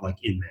talking about like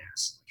in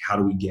mass. Like how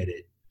do we get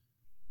it?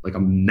 Like a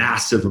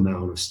massive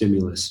amount of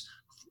stimulus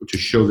to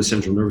show the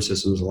central nervous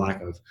system there's a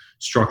lack of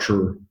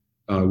structure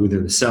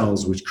within the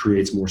cells, which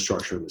creates more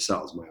structure in the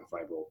cells,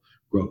 myofibril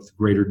growth,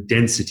 greater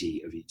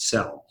density of each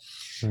cell.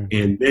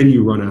 And then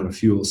you run out of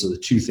fuel. So the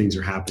two things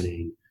are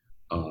happening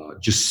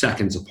just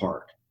seconds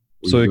apart.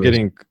 So you're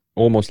getting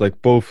almost like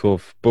both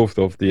of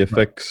the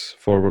effects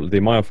for the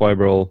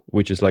myofibril,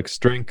 which is like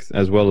strength,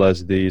 as well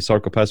as the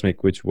sarcoplasmic,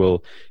 which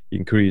will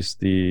increase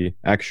the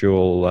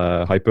actual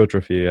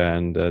hypertrophy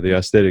and the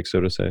aesthetic,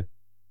 so to say.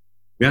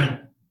 Yeah.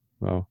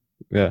 Wow.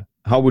 Yeah.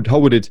 How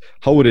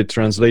would it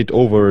translate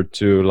over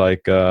to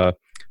like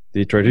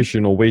the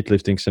traditional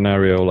weightlifting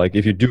scenario? Like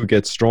if you do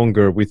get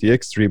stronger with the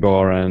X3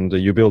 bar and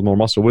you build more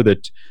muscle with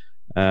it,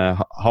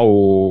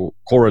 how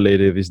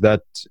correlative is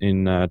that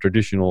in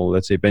traditional,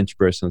 let's say, bench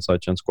press and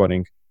such and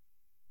squatting?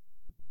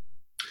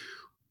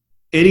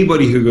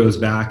 Anybody who goes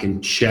back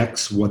and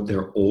checks what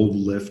their old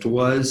lift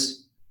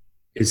was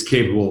is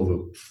capable of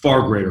a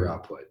far greater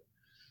output.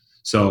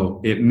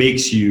 So it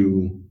makes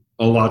you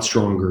a lot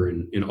stronger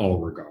in all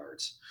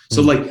regards.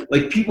 So like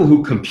people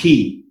who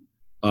compete,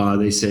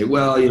 they say,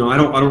 well, I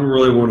don't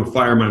really want to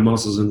fire my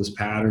muscles in this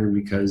pattern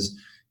because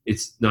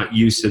it's not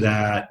used to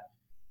that.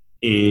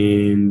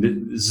 And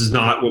this is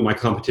not what my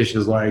competition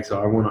is like. So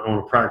I want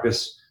to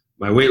practice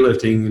my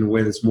weightlifting in a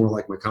way that's more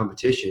like my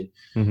competition.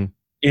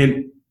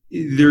 And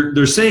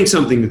they're saying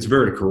something that's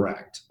very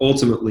correct.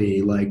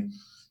 Ultimately, like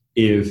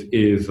if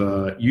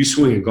you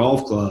swing a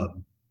golf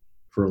club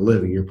for a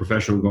living, you're a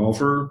professional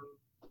golfer,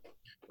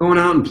 going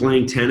out and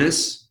playing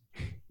tennis,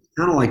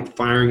 kind of like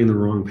firing in the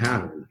wrong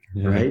pattern,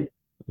 right?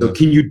 So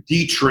can you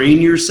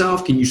detrain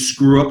yourself? Can you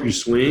screw up your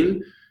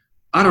swing?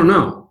 I don't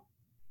know.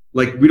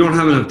 Like we don't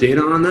have enough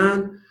data on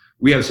that.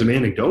 We have some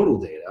anecdotal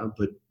data,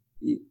 but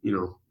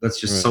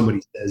that's just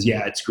somebody says,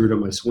 yeah, it screwed up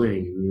my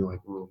swing. And you're like,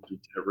 well, did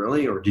it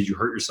really? Or did you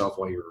hurt yourself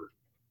while you're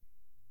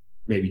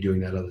maybe doing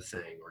that other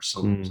thing or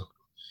something?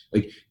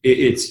 Like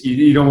it's,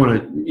 you don't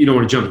want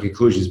to jump to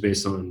conclusions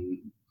based on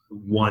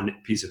one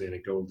piece of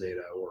anecdotal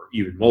data or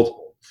even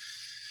multiple.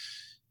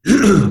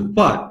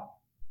 But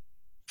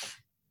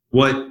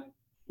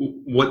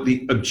what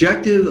the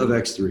objective of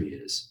X3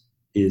 is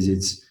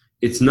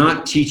it's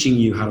not teaching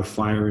you how to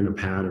fire in a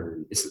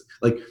pattern. It's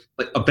like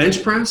a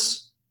bench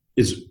press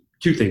is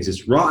two things.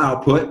 It's raw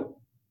output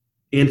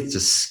and it's a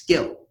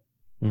skill.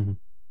 Mm-hmm.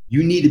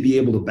 You need to be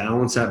able to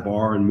balance that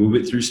bar and move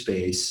it through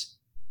space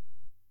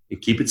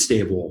and keep it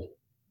stable,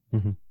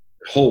 mm-hmm.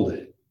 hold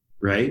it,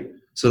 right?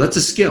 So that's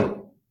a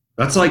skill.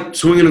 That's like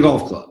swinging a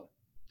golf club.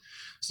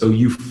 So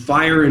you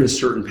fire in a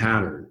certain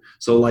pattern.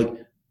 So like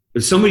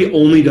if somebody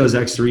only does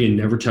X3 and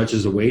never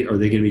touches a weight, are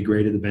they going to be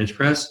great at the bench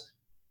press?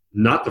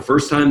 Not the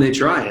first time they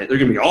try it. They're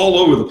going to be all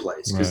over the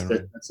place because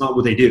that's not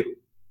what they do.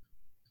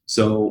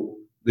 So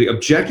the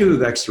objective of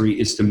X3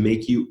 is to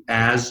make you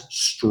as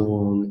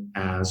strong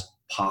as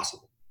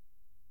possible.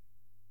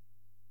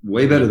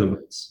 Way better than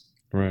weights.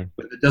 Right.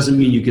 But that doesn't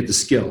mean you get the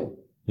skill.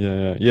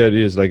 Yeah, it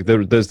is. Like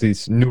there's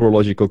this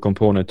neurological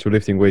component to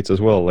lifting weights as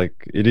well. Like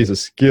it is a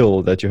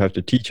skill that you have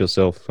to teach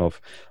yourself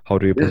of how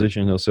do you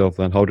position yourself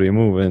and how do you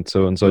move and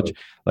so and such. Right.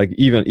 Like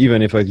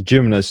even if a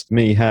gymnast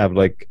may have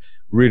like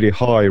really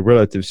high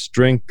relative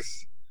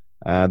strength,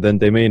 then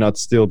they may not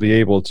still be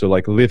able to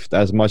like lift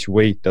as much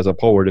weight as a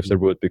powerlifter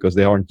would because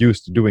they aren't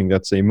used to doing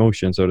that same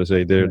motion, so to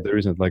say. There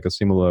isn't like a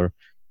similar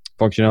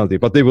functionality,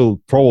 but they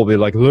will probably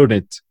like learn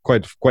it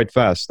quite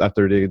fast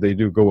after they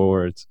do go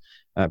over it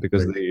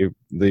because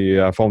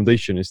the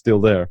foundation is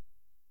still there.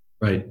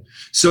 Right.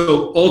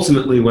 So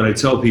ultimately what I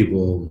tell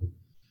people,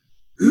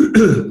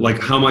 like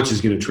how much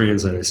is going to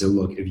translate, I say,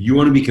 look, if you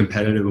want to be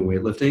competitive in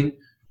weightlifting,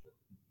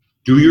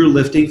 do your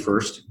lifting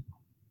first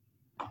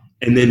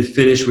and then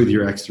finish with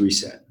your X3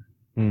 set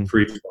for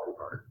each body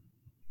part.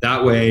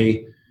 That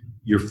way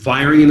you're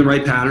firing in the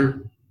right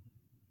pattern.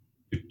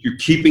 You're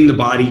keeping the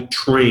body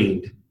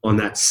trained on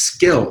that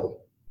skill,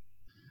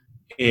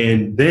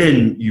 and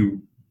then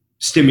you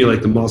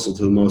stimulate the muscle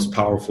to the most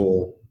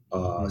powerful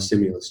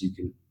stimulus you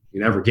can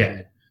ever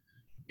get.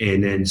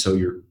 And then so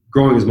you're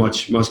growing as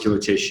much muscular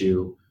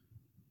tissue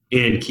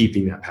and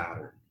keeping that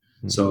pattern.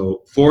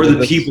 So for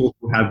the people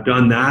who have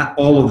done that,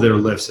 all of their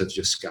lifts have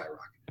just skyrocketed.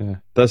 Yeah,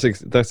 that's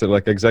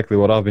like exactly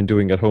what I've been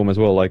doing at home as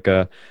well. Like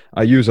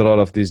I use a lot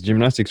of these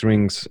gymnastics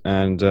rings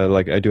and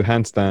like I do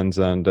handstands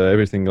and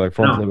everything like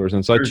front levers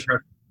and such.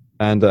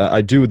 And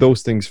I do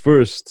those things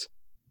first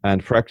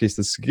and practice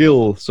the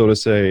skill, so to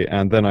say,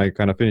 and then I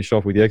kind of finish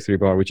off with the X3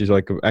 bar, which is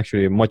like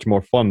actually much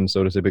more fun,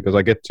 so to say, because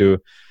I get to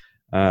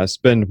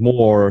spend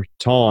more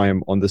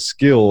time on the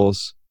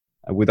skills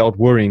without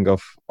worrying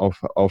of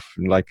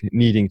like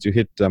needing to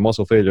hit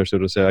muscle failure, so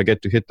to say. I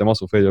get to hit the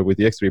muscle failure with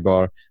the X3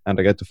 bar, and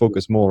I get to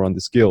focus more on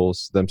the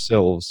skills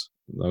themselves.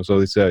 So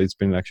it's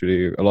been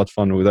actually a lot of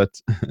fun with that.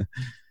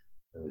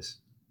 Nice.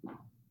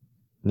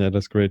 Yeah,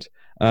 that's great.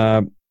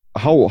 We've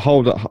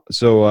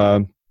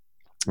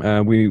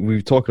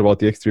talked about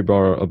the X3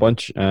 bar a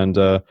bunch, and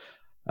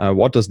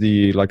what does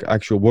the like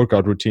actual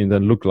workout routine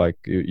then look like?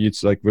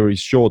 It's like very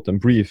short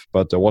and brief,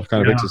 but what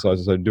kind of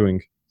exercises are you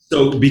doing?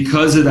 So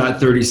because of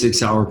that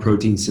 36-hour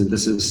protein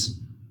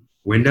synthesis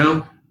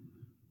window,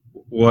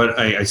 what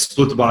I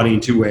split the body in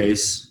two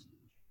ways,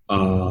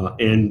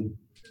 and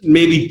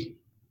maybe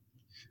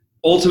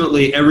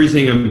ultimately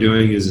everything I'm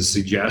doing is a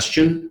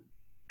suggestion.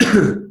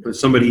 If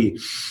somebody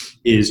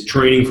is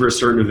training for a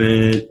certain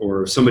event,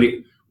 or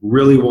somebody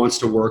really wants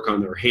to work on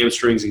their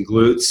hamstrings and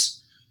glutes,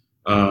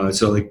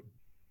 so like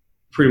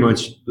pretty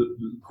much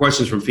the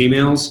questions from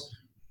females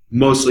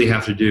mostly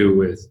have to do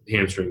with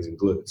hamstrings and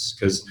glutes,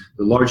 because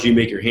the larger you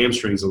make your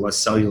hamstrings, the less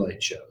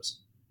cellulite shows,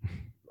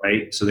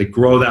 right? So they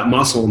grow that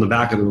muscle in the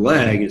back of their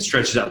leg and it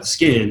stretches out the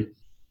skin,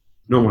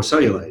 no more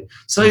cellulite.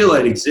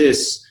 Cellulite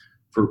exists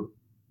for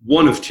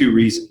one of two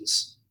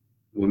reasons.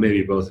 Well,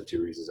 maybe both of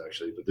two reasons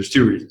actually, but there's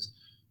two reasons.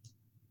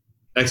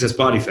 Excess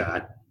body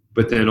fat,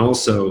 but then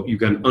also you've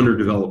got an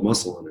underdeveloped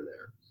muscle under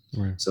there.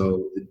 Right.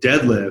 So the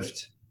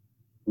deadlift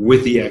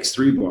with the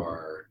X3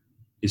 bar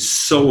is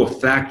so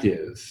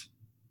effective,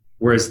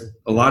 whereas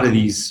a lot of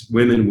these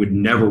women would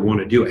never want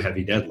to do a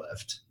heavy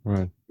deadlift,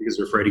 right, because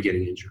they're afraid of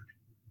getting injured.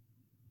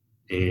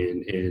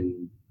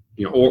 And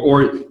you know,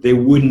 or they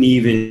wouldn't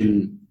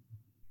even,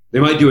 they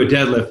might do a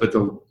deadlift, but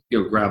they'll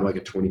grab like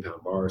a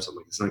 20-pound bar or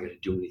something. It's not going to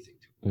do anything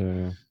to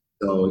them. Yeah.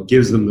 So it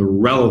gives them the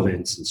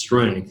relevance and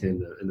strength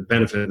and the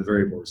benefit of the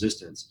variable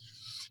resistance.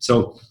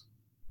 So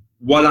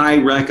what I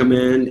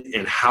recommend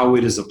and how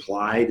it is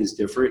applied is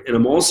different. And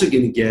I'm also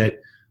going to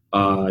get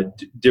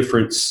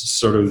different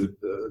sort of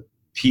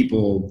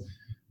people,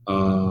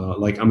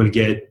 like I'm going to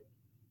get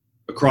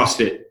a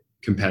CrossFit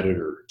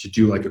competitor to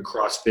do like a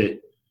CrossFit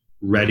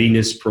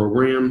readiness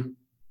program,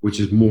 which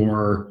is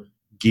more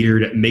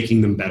geared at making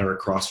them better at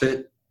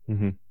CrossFit,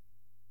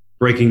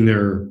 breaking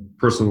their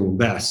personal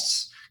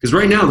bests. Because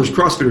right now there's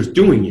CrossFitters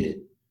doing it,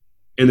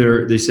 and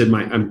they said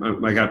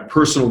I got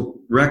personal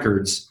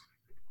records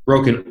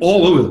broken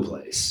all over the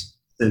place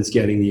since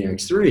getting the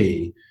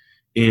X3,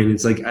 and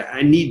it's like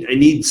I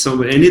need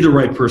somebody. I need the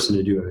right person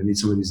to do it. I need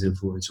somebody who's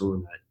influential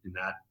in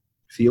that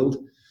field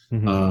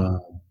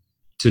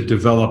to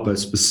develop a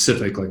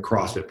specific like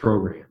CrossFit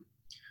program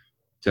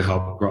to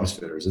help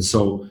CrossFitters. And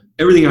so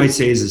everything I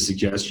say is a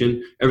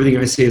suggestion. Everything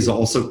I say is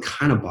also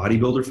kind of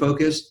bodybuilder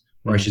focused,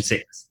 or I should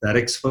say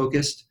aesthetics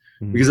focused.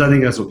 Because I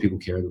think that's what people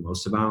care the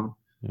most about.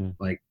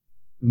 Like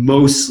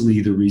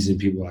mostly the reason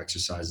people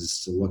exercise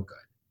is to look good.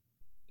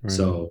 Right.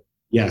 So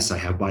yes, I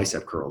have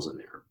bicep curls in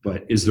there,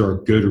 but is there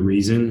a good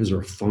reason? Is there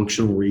a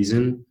functional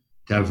reason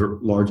to have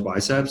large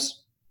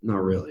biceps?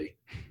 Not really.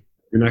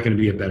 You're not going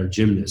to be a better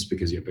gymnast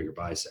because you have bigger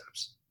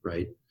biceps,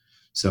 right?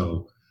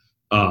 So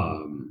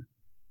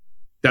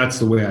that's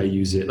the way I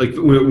use it. Like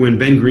when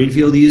Ben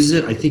Greenfield uses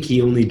it, I think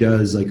he only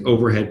does like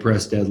overhead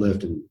press,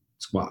 deadlift, and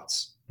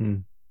squats.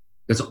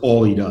 That's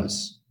all he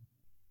does.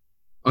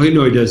 Oh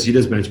no, he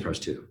does bench press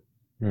too.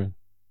 Right.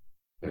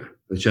 Yeah,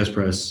 the chest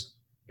press.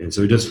 And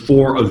so he does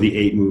 4 of the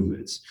 8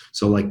 movements.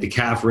 So like the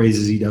calf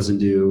raises he doesn't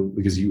do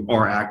because you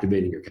are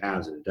activating your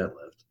calves in a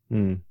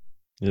deadlift.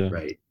 Yeah.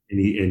 Right.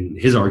 And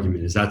his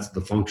argument is that's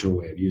the functional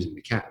way of using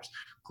the calves.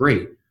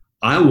 Great.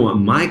 I want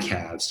my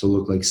calves to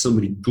look like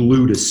somebody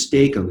glued a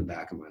steak on the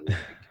back of my leg.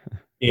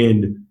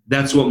 And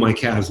that's what my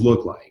calves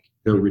look like.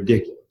 They're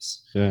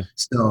ridiculous. Yeah.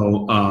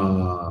 So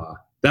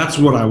that's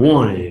what I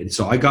wanted.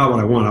 So I got what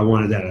I wanted. I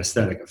wanted that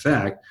aesthetic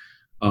effect.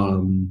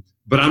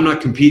 But I'm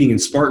not competing in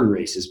Spartan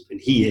races,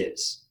 and he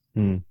is.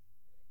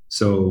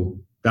 So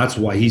that's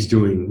why he's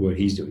doing what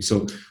he's doing.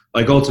 So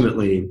like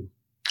ultimately,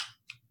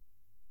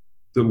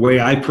 the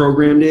way I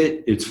programmed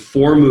it, it's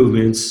 4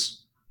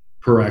 movements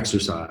per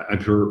exercise,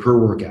 per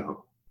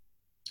workout.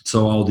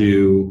 So I'll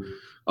do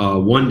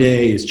one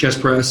day is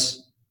chest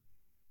press,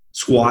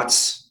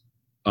 squats,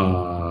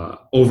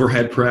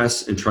 overhead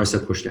press, and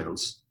tricep push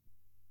downs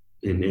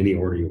in any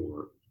order you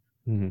want.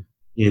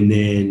 And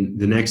then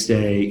the next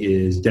day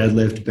is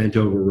deadlift, bent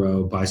over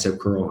row, bicep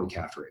curl, and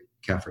calf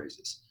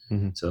raises.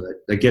 So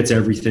that gets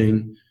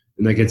everything,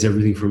 and that gets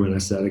everything from an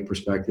aesthetic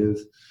perspective.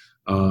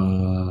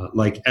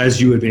 Like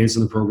as you advance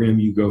in the program,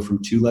 you go from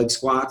 2-leg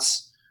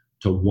squats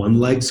to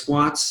 1-leg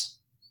squats.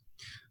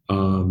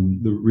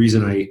 The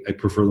reason I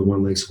prefer the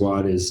 1-leg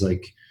squat is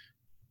like,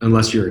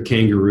 unless you're a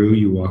kangaroo,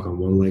 you walk on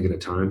 1 leg at a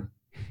time,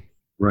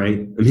 right?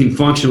 I mean,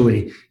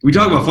 functionally, we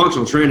talk about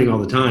functional training all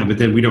the time, but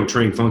then we don't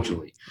train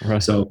functionally.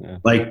 Right. So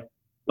like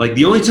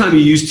the only time you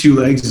use 2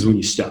 legs is when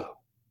you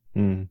stop,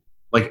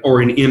 like,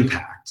 or an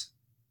impact,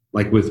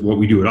 like with what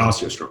we do at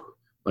OsteoStrong.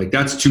 Like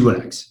that's 2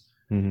 legs.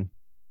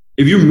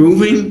 If you're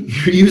moving,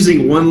 you're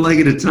using 1 leg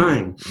at a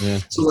time.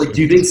 So like,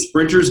 do you think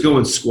sprinters go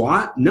and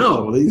squat?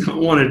 No, they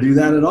don't want to do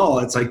that at all.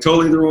 It's like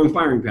totally the wrong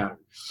firing pattern.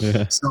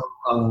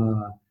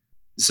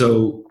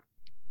 So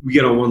we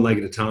get on 1 leg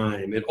at a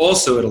time. And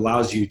also it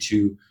allows you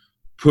to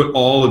put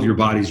all of your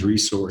body's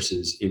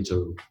resources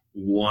into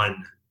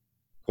one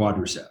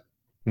quadricep,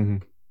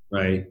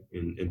 right?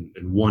 And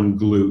one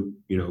glute,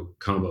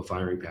 combo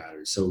firing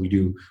pattern. So we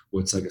do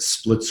what's like a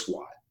split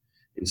squat.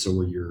 And so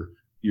where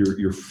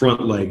your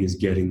front leg is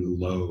getting the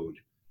load,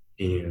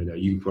 and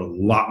you can put a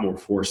lot more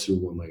force through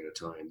 1 leg at a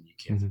time than you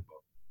can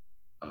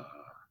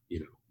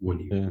when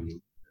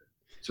you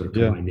sort of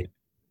combine it.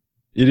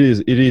 It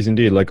is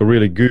indeed like a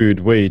really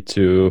good way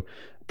to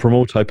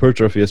promote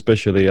hypertrophy,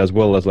 especially, as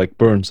well as like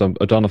burn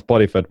a ton of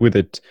body fat with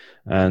it.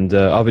 And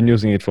I've been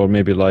using it for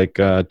maybe like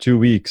 2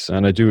 weeks,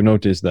 and I do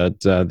notice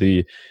that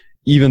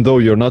even though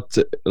you're not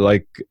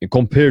like,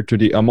 compared to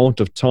the amount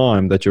of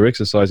time that you're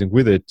exercising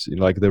with it,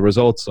 like the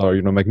results are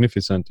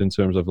magnificent in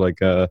terms of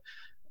like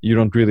you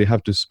don't really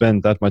have to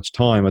spend that much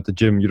time at the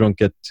gym. You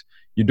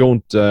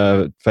don't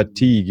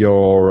fatigue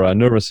your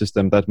nervous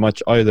system that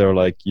much either.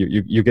 Like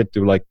you get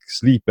to like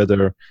sleep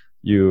better.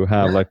 You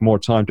have like more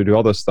time to do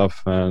other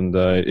stuff, and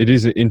it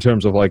is, in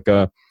terms of like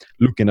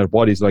looking at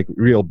bodies like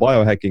real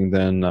biohacking,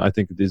 then I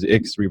think this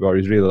X3 bar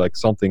is really like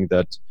something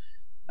that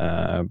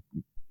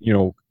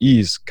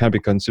can be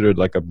considered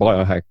like a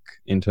biohack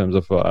in terms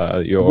of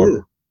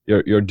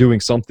you're doing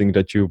something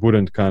that you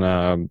wouldn't kind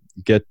of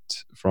get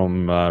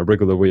from a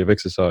regular way of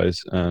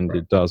exercise, and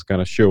it does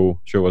kind of show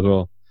as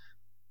well.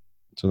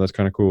 So that's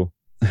kind of cool.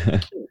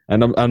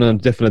 And I'm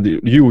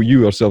definitely, you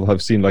yourself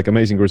have seen like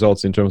amazing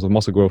results in terms of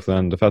muscle growth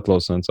and fat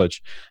loss and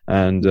such,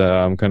 and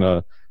I'm kind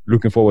of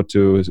looking forward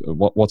to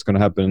what's going to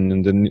happen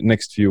in the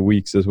next few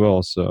weeks as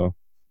well. So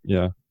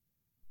yeah,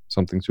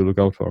 something to look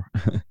out for.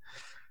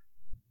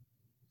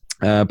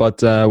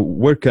 But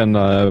where can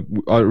I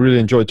really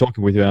enjoyed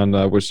talking with you, and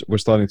we're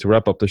starting to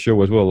wrap up the show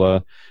as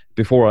well.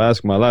 Before I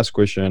ask my last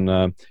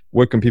question,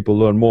 where can people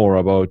learn more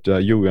about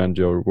you and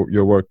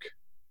your work?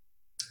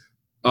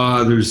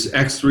 There's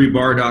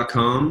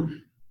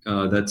x3bar.com.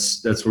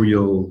 That's where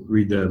you'll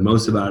read the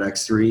most about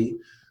X3.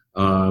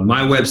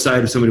 My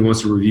website, if somebody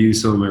wants to review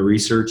some of my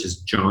research,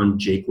 is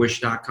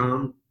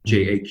johnjaquish.com,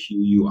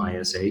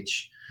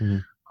 Jaquish.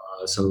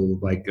 So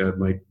like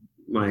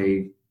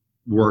my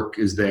work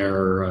is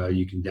there.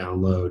 You can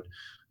download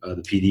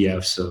the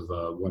PDFs of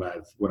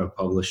what I've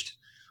published.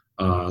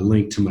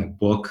 Link to my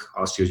book,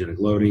 Osteogenic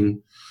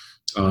Loading,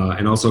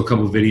 and also a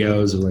couple of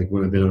videos of like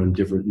when I've been on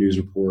different news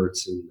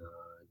reports and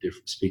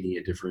speaking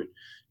at different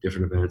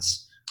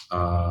events.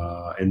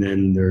 And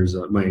then there's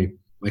my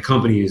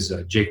company is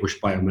Jaquish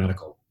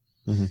Biomedical.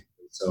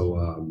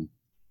 So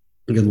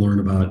you can learn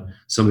about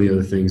some of the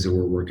other things that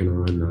we're working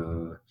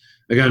on.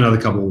 I got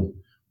another couple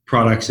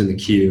products in the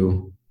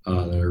queue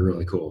that are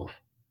really cool.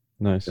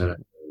 Nice.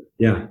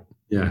 Yeah.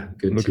 Yeah,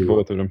 good. Looking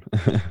forward to them.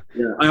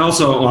 Yeah, I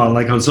also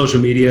like on social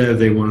media. If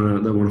they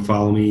want to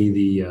follow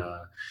me.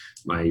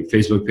 My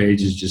Facebook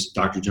page is just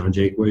Dr. John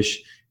Jaquish,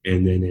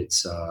 and then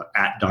it's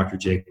at Dr.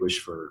 Jaquish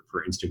for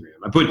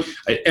Instagram.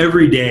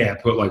 Every day I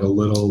put like a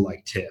little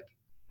like tip,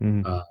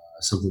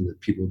 something that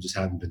people just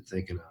haven't been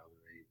thinking of.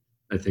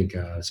 I think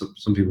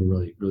some people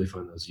really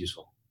find those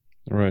useful.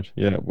 Right.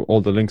 Yeah. All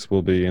the links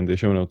will be in the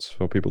show notes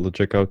for people to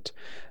check out.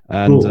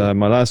 And cool.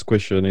 My last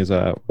question is,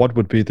 what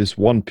would be this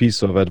one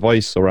piece of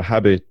advice or a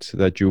habit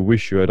that you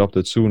wish you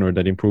adopted sooner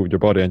that improved your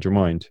body and your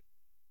mind?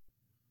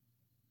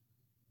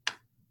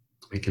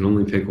 I can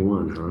only pick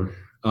one,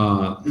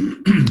 huh?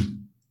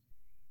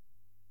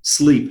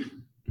 Sleep.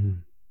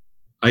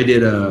 I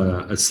did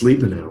a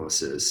sleep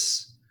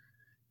analysis,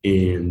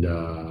 and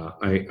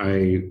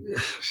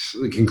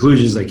the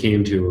conclusions I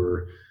came to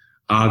were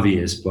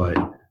obvious, but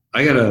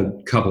I got a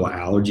couple of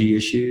allergy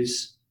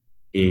issues,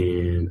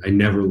 and I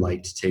never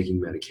liked taking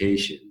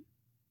medication.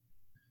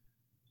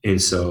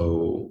 And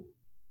so,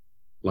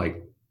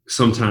 like,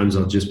 sometimes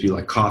I'll just be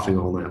like coughing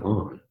all night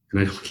long,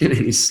 and I don't get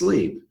any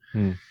sleep.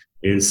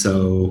 And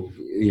so,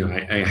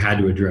 I had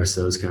to address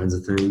those kinds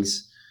of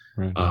things.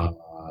 Right.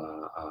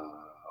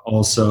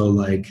 Also,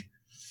 like,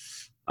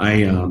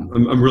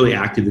 I'm really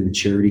active in the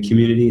charity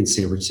community in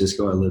San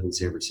Francisco. I live in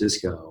San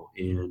Francisco,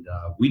 and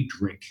we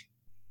drink.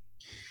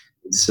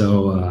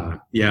 So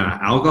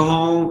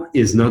alcohol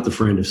is not the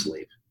friend of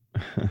sleep.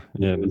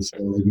 Yeah.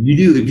 So if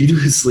you do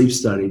a sleep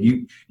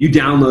study, you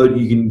download.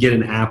 You can get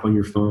an app on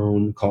your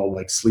phone called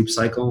like Sleep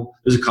Cycle.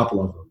 There's a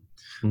couple of them.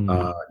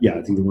 I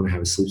think they want to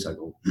have a sleep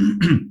cycle.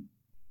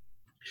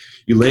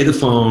 You lay the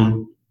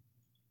phone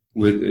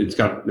it's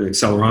got an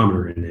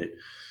accelerometer in it,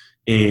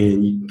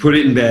 and you put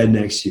it in bed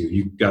next to you.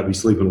 You've got to be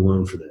sleeping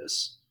alone for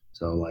this.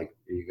 So like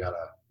you got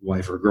a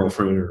wife or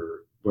girlfriend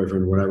or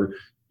boyfriend or whatever,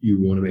 you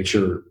want to make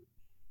sure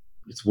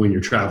it's when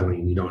you're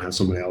traveling, you don't have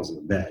somebody else in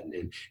the bed.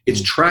 And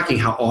it's tracking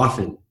how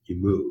often you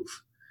move,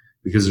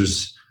 because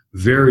there's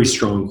very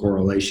strong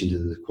correlation to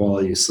the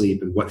quality of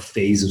sleep and what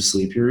phase of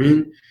sleep you're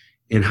in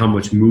and how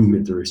much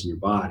movement there is in your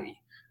body.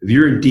 If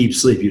you're in deep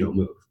sleep, you don't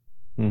move.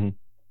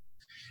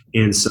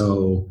 And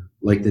so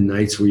like the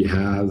nights where you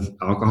have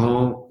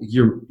alcohol,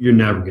 you're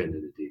never getting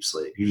into deep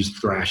sleep. You're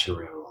just thrashing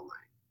around all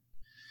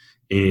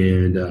night.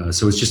 And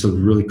so it's just a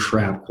really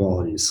crap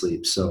quality of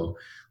sleep. So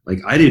like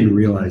I didn't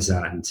realize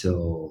that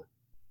until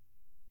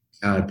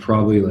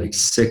probably like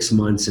 6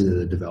 months into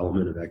the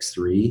development of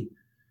X3,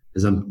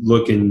 as I'm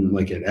looking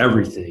like at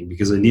everything,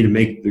 because I need to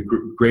make the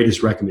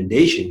greatest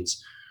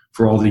recommendations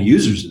for all the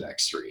users of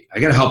X3. I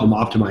got to help them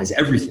optimize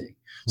everything.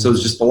 So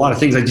there's just a lot of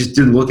things I just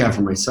didn't look at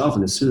for myself.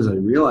 And as soon as I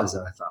realized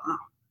that, I thought,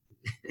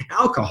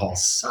 alcohol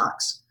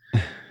sucks.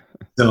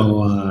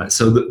 So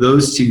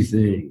those two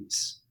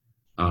things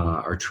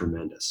are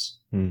tremendous.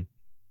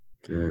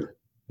 Yeah,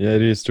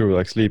 it is true.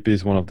 Like sleep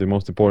is one of the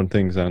most important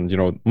things, and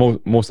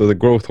most of the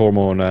growth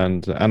hormone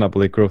and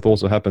anabolic growth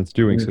also happens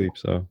during sleep.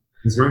 So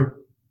that's right.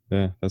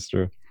 Yeah, that's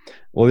true.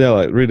 Well, yeah,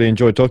 I really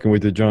enjoyed talking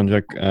with you, John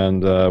Jack,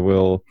 and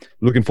we'll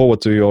looking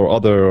forward to your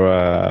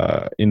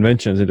other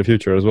inventions in the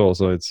future as well.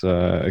 So it's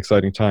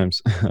exciting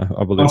times,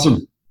 I believe.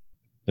 Awesome.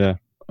 Yeah.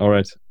 All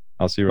right.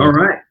 I'll see you around.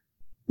 All right.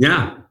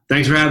 Yeah.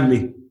 Thanks for having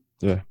me.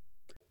 Yeah.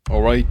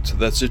 Alright,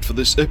 that's it for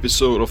this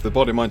episode of the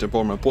Body Mind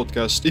Empowerment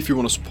Podcast. If you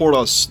want to support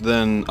us,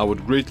 then I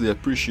would greatly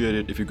appreciate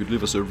it if you could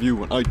leave us a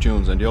review on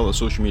iTunes and the other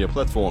social media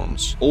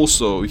platforms.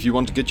 Also, if you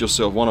want to get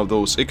yourself one of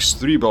those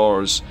X3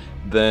 bars,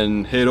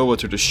 then head over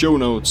to the show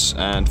notes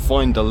and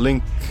find the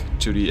link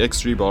to the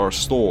X3 bar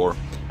store,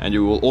 and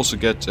you will also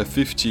get a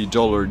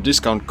 $50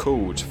 discount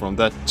code from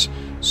that.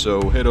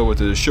 So head over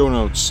to the show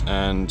notes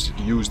and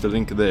use the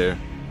link there.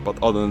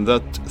 But other than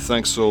that,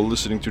 thanks for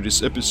listening to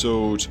this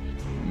episode.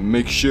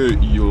 Make sure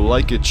you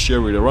like it,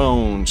 share it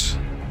around.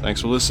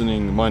 Thanks for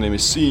listening. My name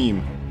is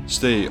Seem.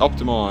 Stay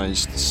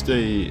optimized,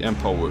 stay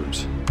empowered.